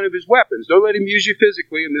as one of his weapons. Don't let him use you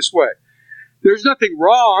physically in this way. There's nothing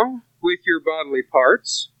wrong with your bodily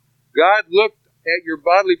parts. God looked at your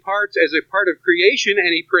bodily parts as a part of creation, and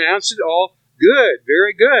He pronounced it all good,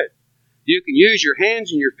 very good. You can use your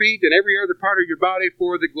hands and your feet and every other part of your body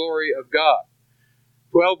for the glory of God.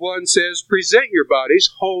 12:1 says, present your bodies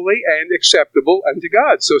holy and acceptable unto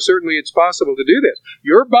God. So certainly it's possible to do this.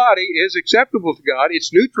 Your body is acceptable to God.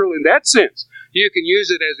 It's neutral in that sense. You can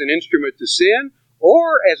use it as an instrument to sin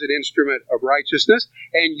or as an instrument of righteousness,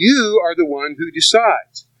 and you are the one who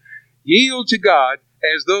decides. Yield to God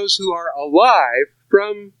as those who are alive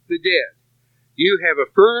from the dead. You have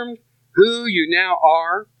affirmed who you now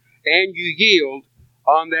are, and you yield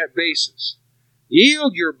on that basis.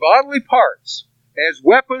 Yield your bodily parts as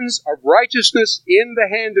weapons of righteousness in the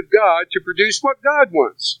hand of God to produce what God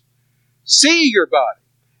wants. See your body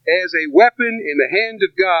as a weapon in the hand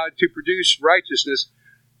of God to produce righteousness,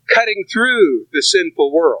 cutting through the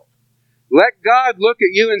sinful world. Let God look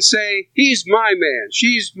at you and say, he's my man,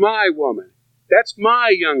 she's my woman, that's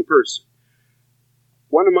my young person,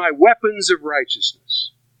 one of my weapons of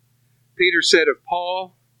righteousness. Peter said of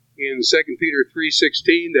Paul in 2 Peter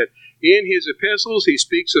 3:16 that in his epistles he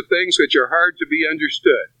speaks of things which are hard to be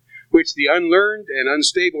understood, which the unlearned and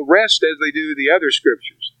unstable wrest as they do the other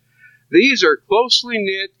scriptures. These are closely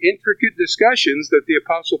knit, intricate discussions that the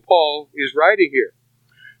Apostle Paul is writing here.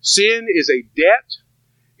 Sin is a debt,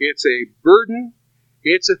 it's a burden,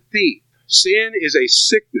 it's a thief. Sin is a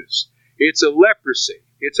sickness, it's a leprosy,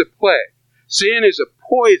 it's a plague. Sin is a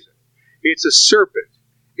poison, it's a serpent,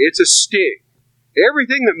 it's a sting.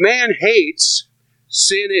 Everything that man hates,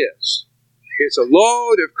 sin is. It's a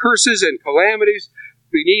load of curses and calamities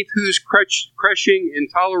beneath whose crushing,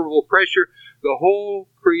 intolerable pressure the whole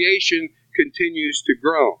creation continues to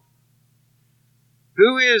groan.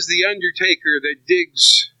 Who is the undertaker that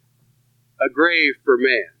digs a grave for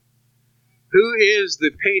man? Who is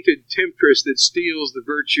the painted temptress that steals the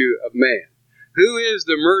virtue of man? Who is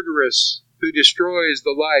the murderess who destroys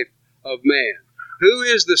the life of man? Who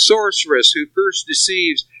is the sorceress who first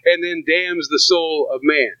deceives and then damns the soul of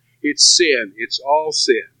man? It's sin. It's all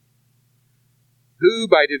sin. Who,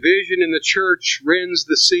 by division in the church, rends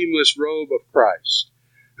the seamless robe of Christ?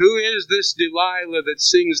 Who is this Delilah that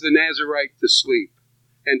sings the Nazarite to sleep?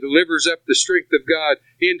 and delivers up the strength of God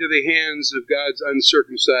into the hands of God's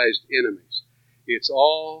uncircumcised enemies. It's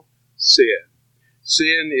all sin.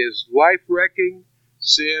 Sin is life-wrecking.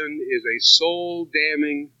 Sin is a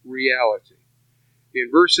soul-damning reality. In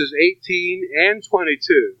verses 18 and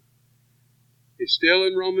 22, it's still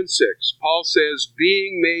in Romans 6, Paul says,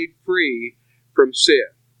 being made free from sin.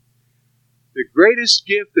 The greatest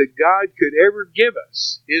gift that God could ever give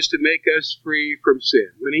us is to make us free from sin.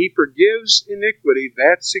 When He forgives iniquity,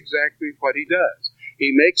 that's exactly what He does.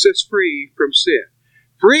 He makes us free from sin.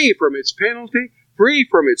 Free from its penalty, free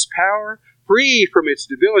from its power, free from its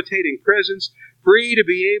debilitating presence, free to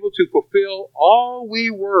be able to fulfill all we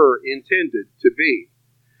were intended to be.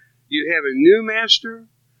 You have a new master,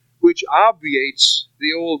 which obviates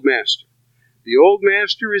the old master. The old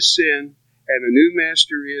master is sin, and the new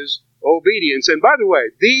master is obedience. And by the way,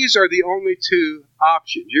 these are the only two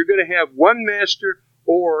options. You're going to have one master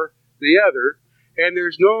or the other, and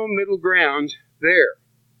there's no middle ground there.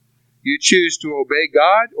 You choose to obey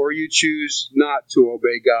God, or you choose not to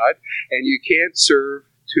obey God, and you can't serve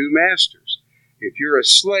two masters. If you're a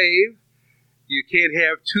slave, you can't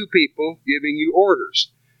have two people giving you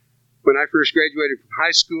orders. When I first graduated from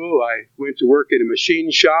high school, I went to work in a machine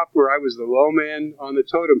shop where I was the low man on the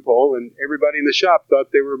totem pole, and everybody in the shop thought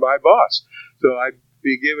they were my boss. So I'd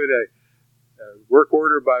be given a work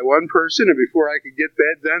order by one person, and before I could get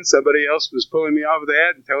that done, somebody else was pulling me off of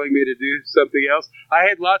that and telling me to do something else. I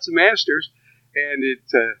had lots of masters, and it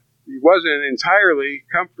wasn't an entirely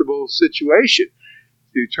comfortable situation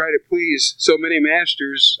to try to please so many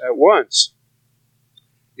masters at once.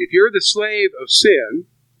 If you're the slave of sin,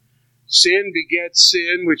 sin begets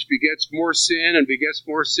sin, which begets more sin, and begets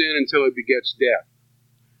more sin until it begets death.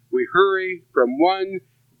 We hurry from one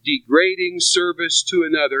degrading service to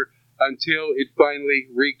another until it finally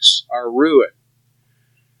wreaks our ruin.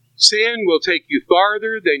 Sin will take you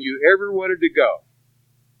farther than you ever wanted to go,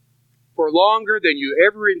 for longer than you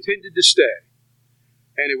ever intended to stay,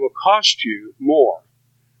 and it will cost you more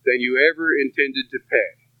than you ever intended to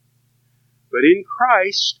pay. But in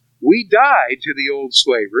Christ, we died to the old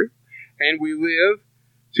slavery, and we live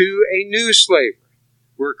to a new slavery.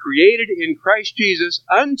 We're created in Christ Jesus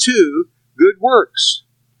unto good works,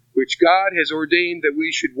 which God has ordained that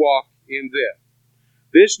we should walk in them.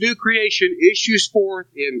 This new creation issues forth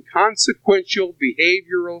in consequential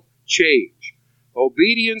behavioral change.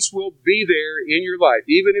 Obedience will be there in your life,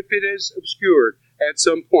 even if it is obscured at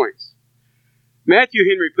some points. Matthew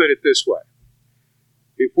Henry put it this way: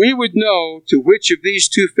 if we would know to which of these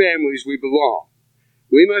two families we belong,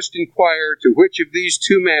 we must inquire to which of these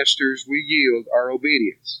two masters we yield our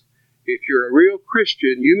obedience. If you're a real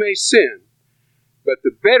Christian, you may sin, but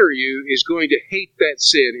the better you is going to hate that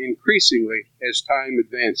sin increasingly as time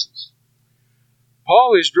advances.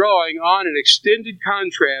 Paul is drawing on an extended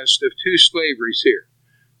contrast of two slaveries here.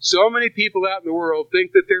 So many people out in the world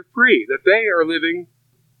think that they're free, that they are living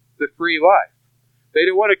the free life. They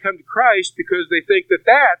don't want to come to Christ because they think that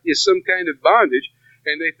that is some kind of bondage,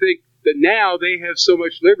 and they think that now they have so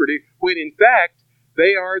much liberty, when in fact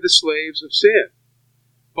they are the slaves of sin.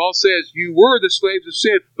 Paul says, you were the slaves of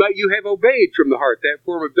sin, but you have obeyed from the heart that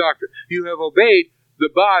form of doctrine. You have obeyed the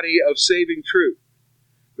body of saving truth.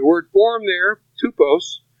 The word form there,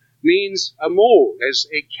 tupos, means a mold, as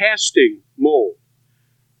a casting mold.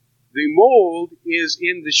 The mold is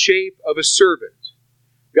in the shape of a servant.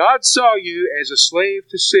 God saw you as a slave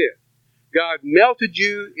to sin. God melted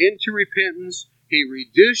you into repentance. He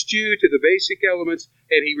reduced you to the basic elements,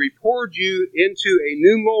 and He repoured you into a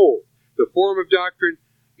new mold, the form of doctrine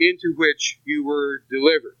into which you were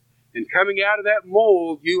delivered. And coming out of that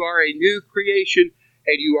mold, you are a new creation,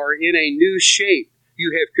 and you are in a new shape.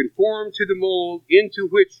 You have conformed to the mold into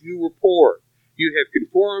which you were poured. You have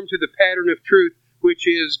conformed to the pattern of truth, which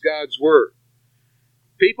is God's Word.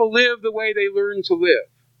 People live the way they learn to live.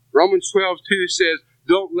 Romans 12:2 says,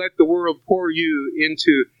 don't let the world pour you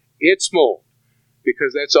into its mold,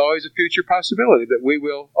 because that's always a future possibility that we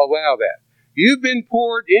will allow that. You've been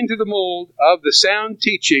poured into the mold of the sound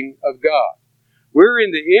teaching of God. We're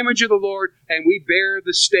in the image of the Lord, and we bear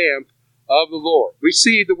the stamp of the Lord. We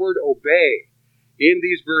see the word obey in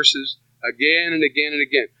these verses again and again and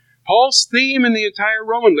again. Paul's theme in the entire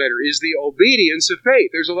Roman letter is the obedience of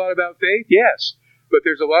faith. There's a lot about faith, yes, but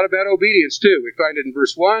there's a lot about obedience too. We find it in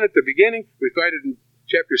verse 1 at the beginning. We find it in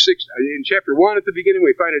chapter 1 at the beginning.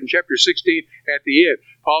 We find it in chapter 16 at the end.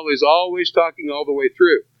 Paul is always talking all the way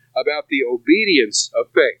through about the obedience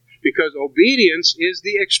of faith, because obedience is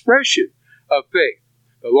the expression of faith.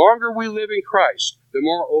 The longer we live in Christ, the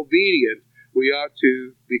more obedient we ought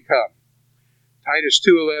to become. Titus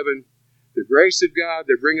 2:11, the grace of God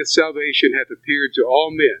that bringeth salvation hath appeared to all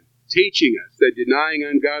men, teaching us that denying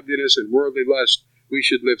ungodliness and worldly lust, we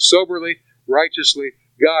should live soberly, righteously,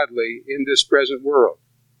 godly in this present world.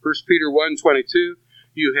 1 Peter 1:22,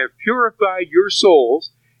 you have purified your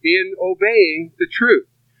souls in obeying the truth.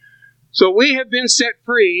 So we have been set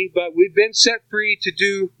free, but we've been set free to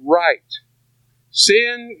do right.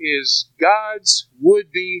 Sin is God's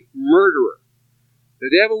would-be murderer. The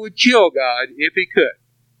devil would kill God if he could.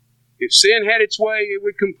 If sin had its way, it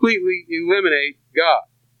would completely eliminate God.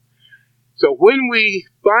 So when we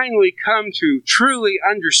finally come to truly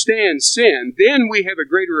understand sin, then we have a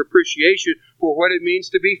greater appreciation for what it means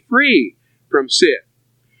to be free from sin.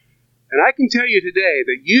 And I can tell you today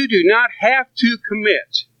that you do not have to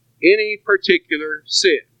commit any particular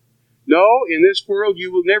sin. No, in this world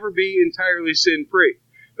you will never be entirely sin-free.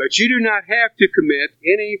 But you do not have to commit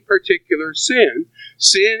any particular sin.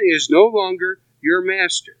 Sin is no longer your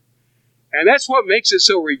master. And that's what makes it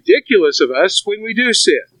so ridiculous of us when we do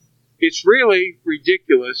sin. It's really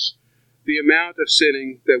ridiculous, the amount of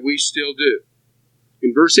sinning that we still do.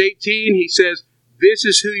 In verse 18, he says, this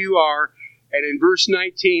is who you are. And in verse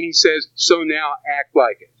 19, he says, so now act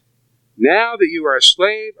like it. Now that you are a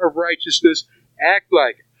slave of righteousness, act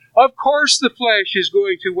like it. Of course the flesh is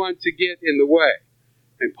going to want to get in the way.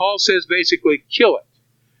 And Paul says basically, kill it.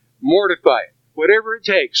 Mortify it. Whatever it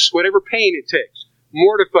takes, whatever pain it takes,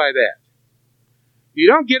 mortify that. You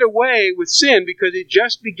don't get away with sin because it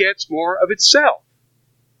just begets more of itself.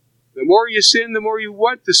 The more you sin, the more you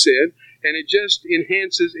want to sin, and it just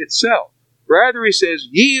enhances itself. Rather, he says,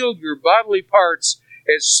 yield your bodily parts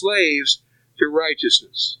as slaves to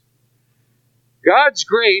righteousness. God's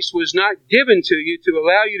grace was not given to you to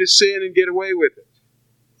allow you to sin and get away with it,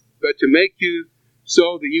 but to make you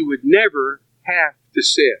so that you would never have to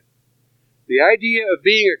sin. The idea of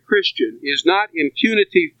being a Christian is not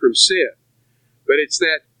impunity from sin, but it's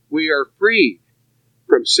that we are freed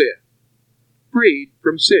from sin. Freed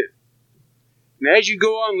from sin. And as you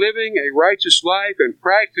go on living a righteous life and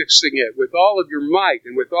practicing it with all of your might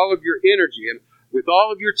and with all of your energy and with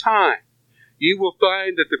all of your time, you will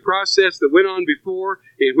find that the process that went on before,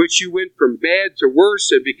 in which you went from bad to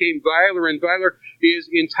worse and became viler and viler, is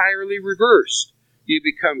entirely reversed. You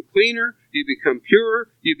become cleaner, you become purer,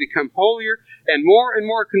 you become holier, and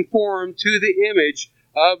more conformed to the image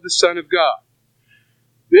of the Son of God.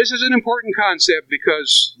 This is an important concept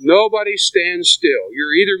because nobody stands still.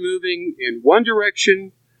 You're either moving in one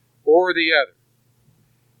direction or the other.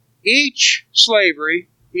 Each slavery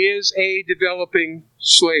is a developing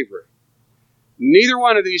slavery. Neither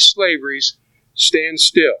one of these slaveries stands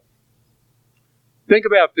still. Think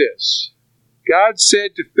about this. God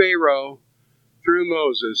said to Pharaoh through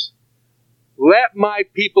Moses, let my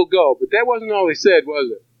people go. But that wasn't all he said, was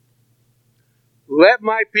it? Let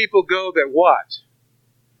my people go that what?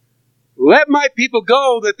 Let my people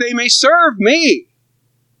go that they may serve me.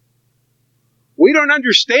 We don't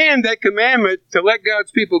understand that commandment to let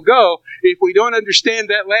God's people go if we don't understand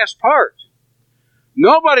that last part.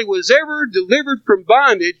 Nobody was ever delivered from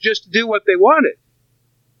bondage just to do what they wanted.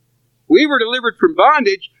 We were delivered from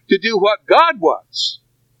bondage to do what God wants.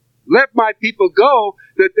 Let my people go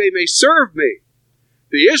that they may serve me.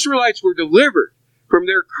 The Israelites were delivered from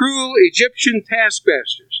their cruel Egyptian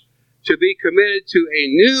taskmasters to be committed to a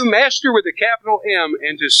new master with a capital M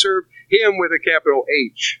and to serve him with a capital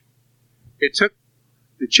H. It took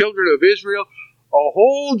the children of Israel a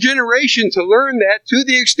whole generation to learn that, to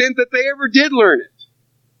the extent that they ever did learn it.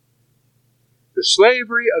 The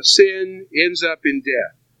slavery of sin ends up in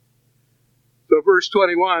death. So verse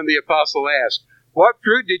 21, the apostle asked, what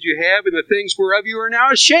fruit did you have in the things whereof you are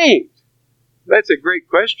now ashamed? That's a great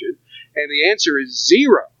question. And the answer is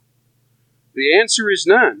zero. The answer is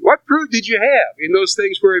none. What fruit did you have in those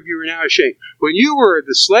things whereof you are now ashamed? When you were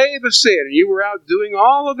the slave of sin and you were out doing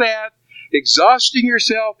all of that, exhausting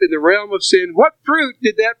yourself in the realm of sin, what fruit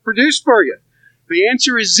did that produce for you? The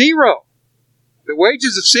answer is zero. The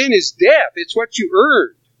wages of sin is death. It's what you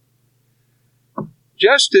earned.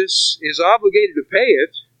 Justice is obligated to pay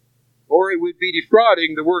it, or it would be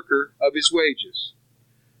defrauding the worker of his wages.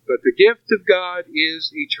 But the gift of God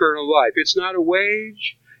is eternal life. It's not a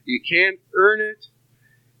wage. You can't earn it.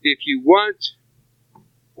 If you want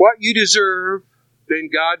what you deserve, then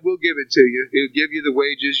God will give it to you. He'll give you the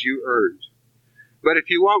wages you earned. But if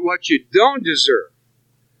you want what you don't deserve,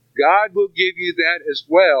 God will give you that as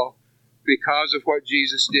well, because of what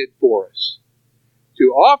Jesus did for us. To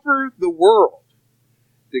offer the world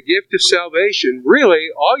the gift of salvation, really,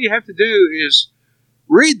 all you have to do is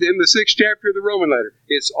read them, the 6th chapter of the Roman letter.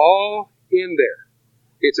 It's all in there.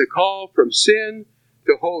 It's a call from sin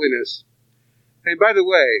to holiness. And by the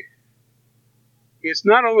way, it's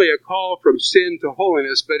not only a call from sin to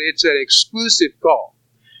holiness, but it's an exclusive call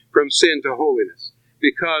from sin to holiness.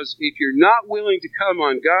 Because if you're not willing to come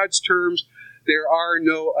on God's terms, there are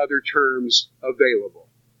no other terms available.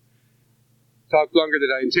 Talked longer than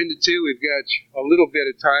I intended to. We've got a little bit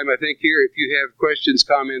of time, I think, here if you have questions,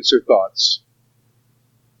 comments, or thoughts.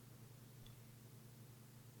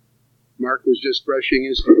 Mark was just brushing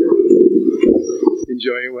his hair.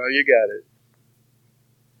 Enjoy it while you got it.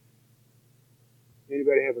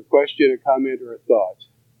 Anybody have a question, a comment, or a thought?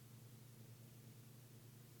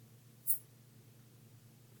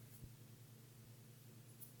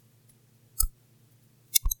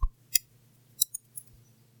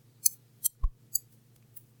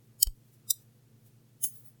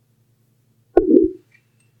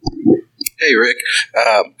 Hey, Rick.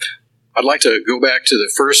 I'd like to go back to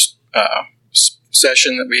the first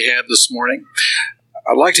session that we had this morning.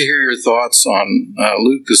 I'd like to hear your thoughts on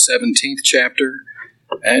Luke, the 17th chapter,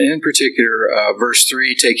 and in particular, verse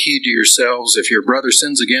 3, take heed to yourselves. If your brother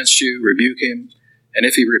sins against you, rebuke him, and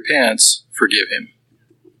if he repents, forgive him.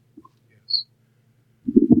 Yes.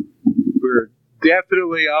 We're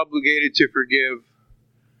definitely obligated to forgive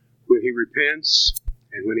when he repents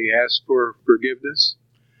and when he asks for forgiveness.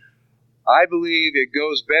 I believe it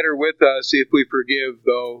goes better with us if we forgive,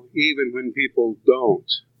 though, even when people don't.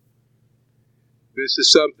 This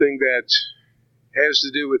is something that has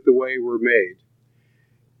to do with the way we're made.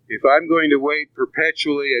 If I'm going to wait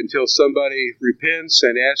perpetually until somebody repents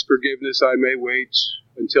and asks forgiveness, I may wait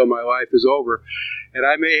until my life is over. And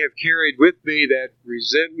I may have carried with me that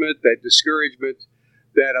resentment, that discouragement,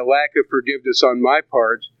 that a lack of forgiveness on my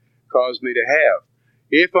part caused me to have.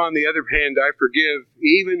 If, on the other hand, I forgive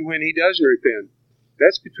even when he doesn't repent,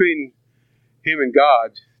 that's between him and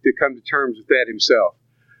God to come to terms with that himself.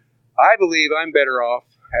 I believe I'm better off,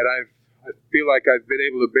 and I feel like I've been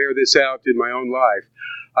able to bear this out in my own life.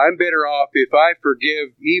 I'm better off if I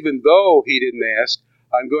forgive even though he didn't ask.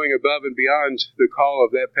 I'm going above and beyond the call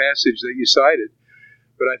of that passage that you cited.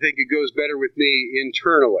 But I think it goes better with me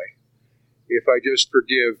internally if I just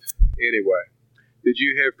forgive anyway. Did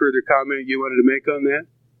you have further comment you wanted to make on that?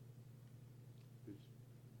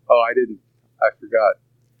 Oh, I didn't. I forgot.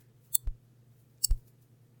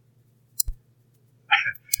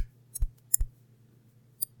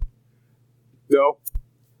 No?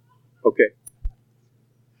 Okay.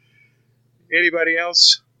 Anybody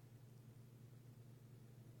else?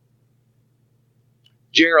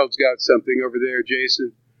 Gerald's got something over there,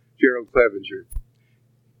 Jason. Gerald Clevenger.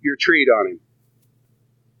 Your treat on him.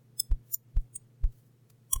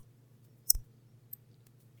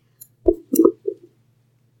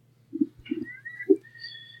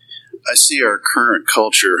 I see our current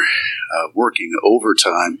culture working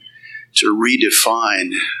overtime to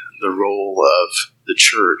redefine the role of the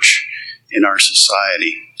church in our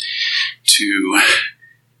society, to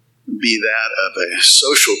be that of a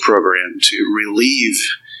social program to relieve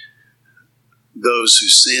those who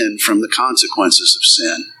sin from the consequences of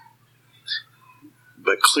sin.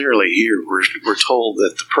 But clearly here we're told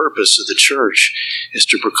that the purpose of the church is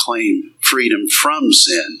to proclaim freedom from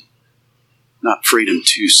sin, not freedom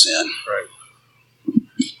to sin. Right.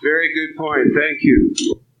 Very good point. Thank you.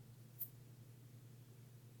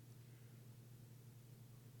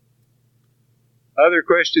 Other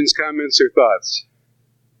questions, comments, or thoughts?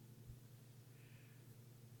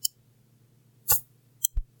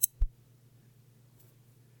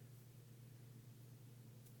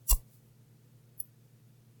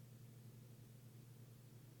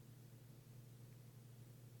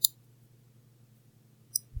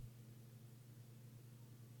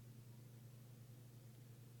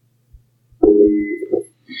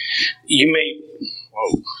 You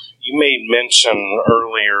made mention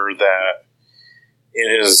earlier that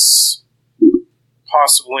it is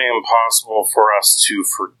possibly impossible for us to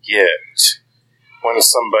forget when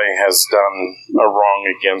somebody has done a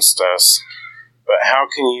wrong against us. But how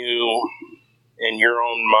can you, in your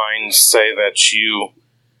own mind, say that you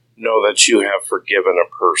know that you have forgiven a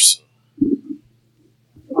person?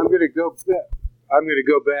 I'm going to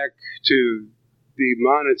go back to the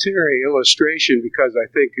monetary illustration because I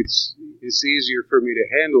think it's easier for me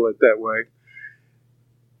to handle it that way.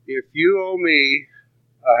 If you owe me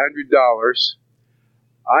 $100,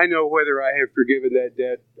 I know whether I have forgiven that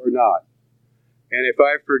debt or not. And if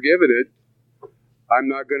I've forgiven it, I'm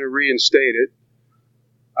not going to reinstate it.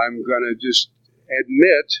 I'm going to just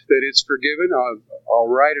admit that it's forgiven. I'll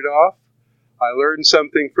write it off. I learned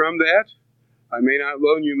something from that. I may not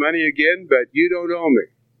loan you money again, but you don't owe me.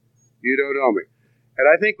 You don't owe me. And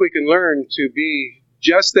I think we can learn to be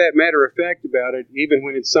just that matter of fact about it, even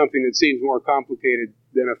when it's something that seems more complicated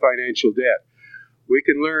than a financial debt. we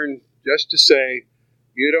can learn just to say,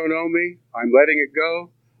 you don't owe me, I'm letting it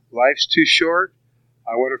go, life's too short,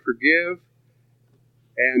 I want to forgive,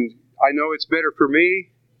 and I know it's better for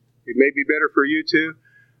me, it may be better for you too,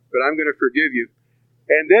 but I'm going to forgive you.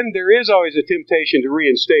 And then there is always a temptation to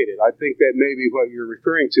reinstate it. I think that may be what you're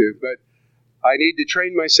referring to, but I need to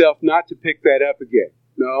train myself not to pick that up again.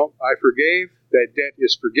 No, I forgave, that debt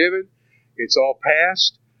is forgiven, it's all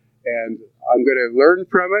past, and I'm going to learn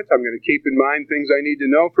from it, I'm going to keep in mind things I need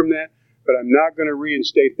to know from that, but I'm not going to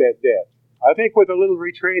reinstate that debt. I think with a little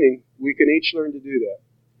retraining, we can each learn to do that.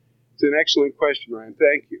 It's an excellent question, Ryan.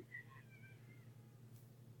 Thank you.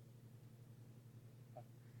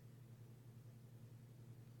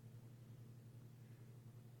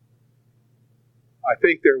 I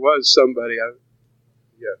think there was somebody.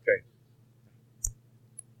 Yeah, okay.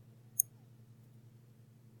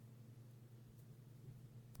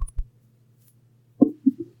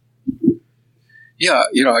 Yeah,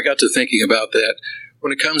 I got to thinking about that.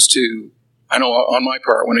 When it comes to, I know on my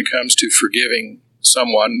part, when it comes to forgiving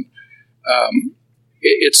someone,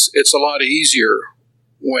 it's a lot easier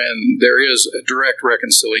when there is a direct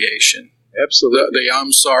reconciliation. Absolutely. The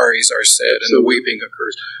I'm sorries are said. Absolutely. And the weeping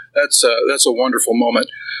occurs. That's a wonderful moment.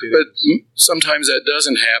 But sometimes that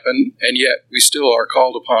doesn't happen, and yet we still are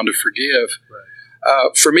called upon to forgive.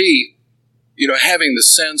 Right. For me, having the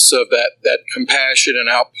sense of that compassion and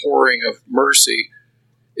outpouring of mercy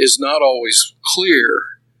is not always clear,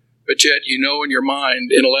 but yet in your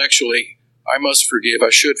mind, intellectually, I must forgive, I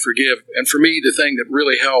should forgive. And for me, the thing that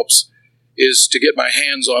really helps is to get my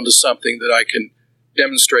hands onto something that I can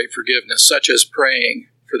demonstrate forgiveness, such as praying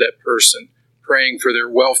for that person, praying for their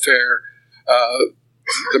welfare,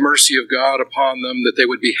 the mercy of God upon them, that they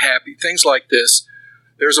would be happy, things like this.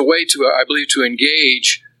 There's a way to, I believe, to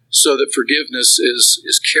engage so that forgiveness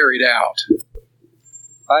is carried out.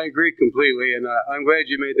 I agree completely, and I'm glad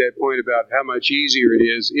you made that point about how much easier it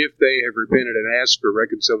is if they have repented and asked for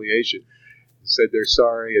reconciliation, said they're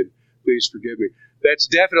sorry and please forgive me. That's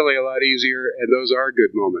definitely a lot easier, and those are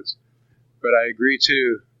good moments. But I agree,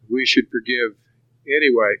 too, we should forgive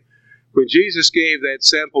anyway. When Jesus gave that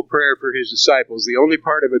sample prayer for his disciples, the only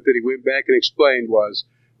part of it that he went back and explained was,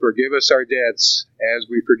 forgive us our debts as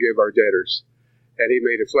we forgive our debtors. And he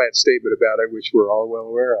made a flat statement about it, which we're all well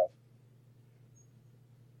aware of.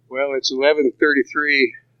 Well, it's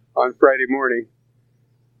 11:33 on Friday morning.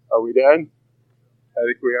 Are we done? I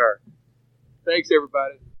think we are. Thanks,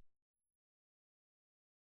 everybody.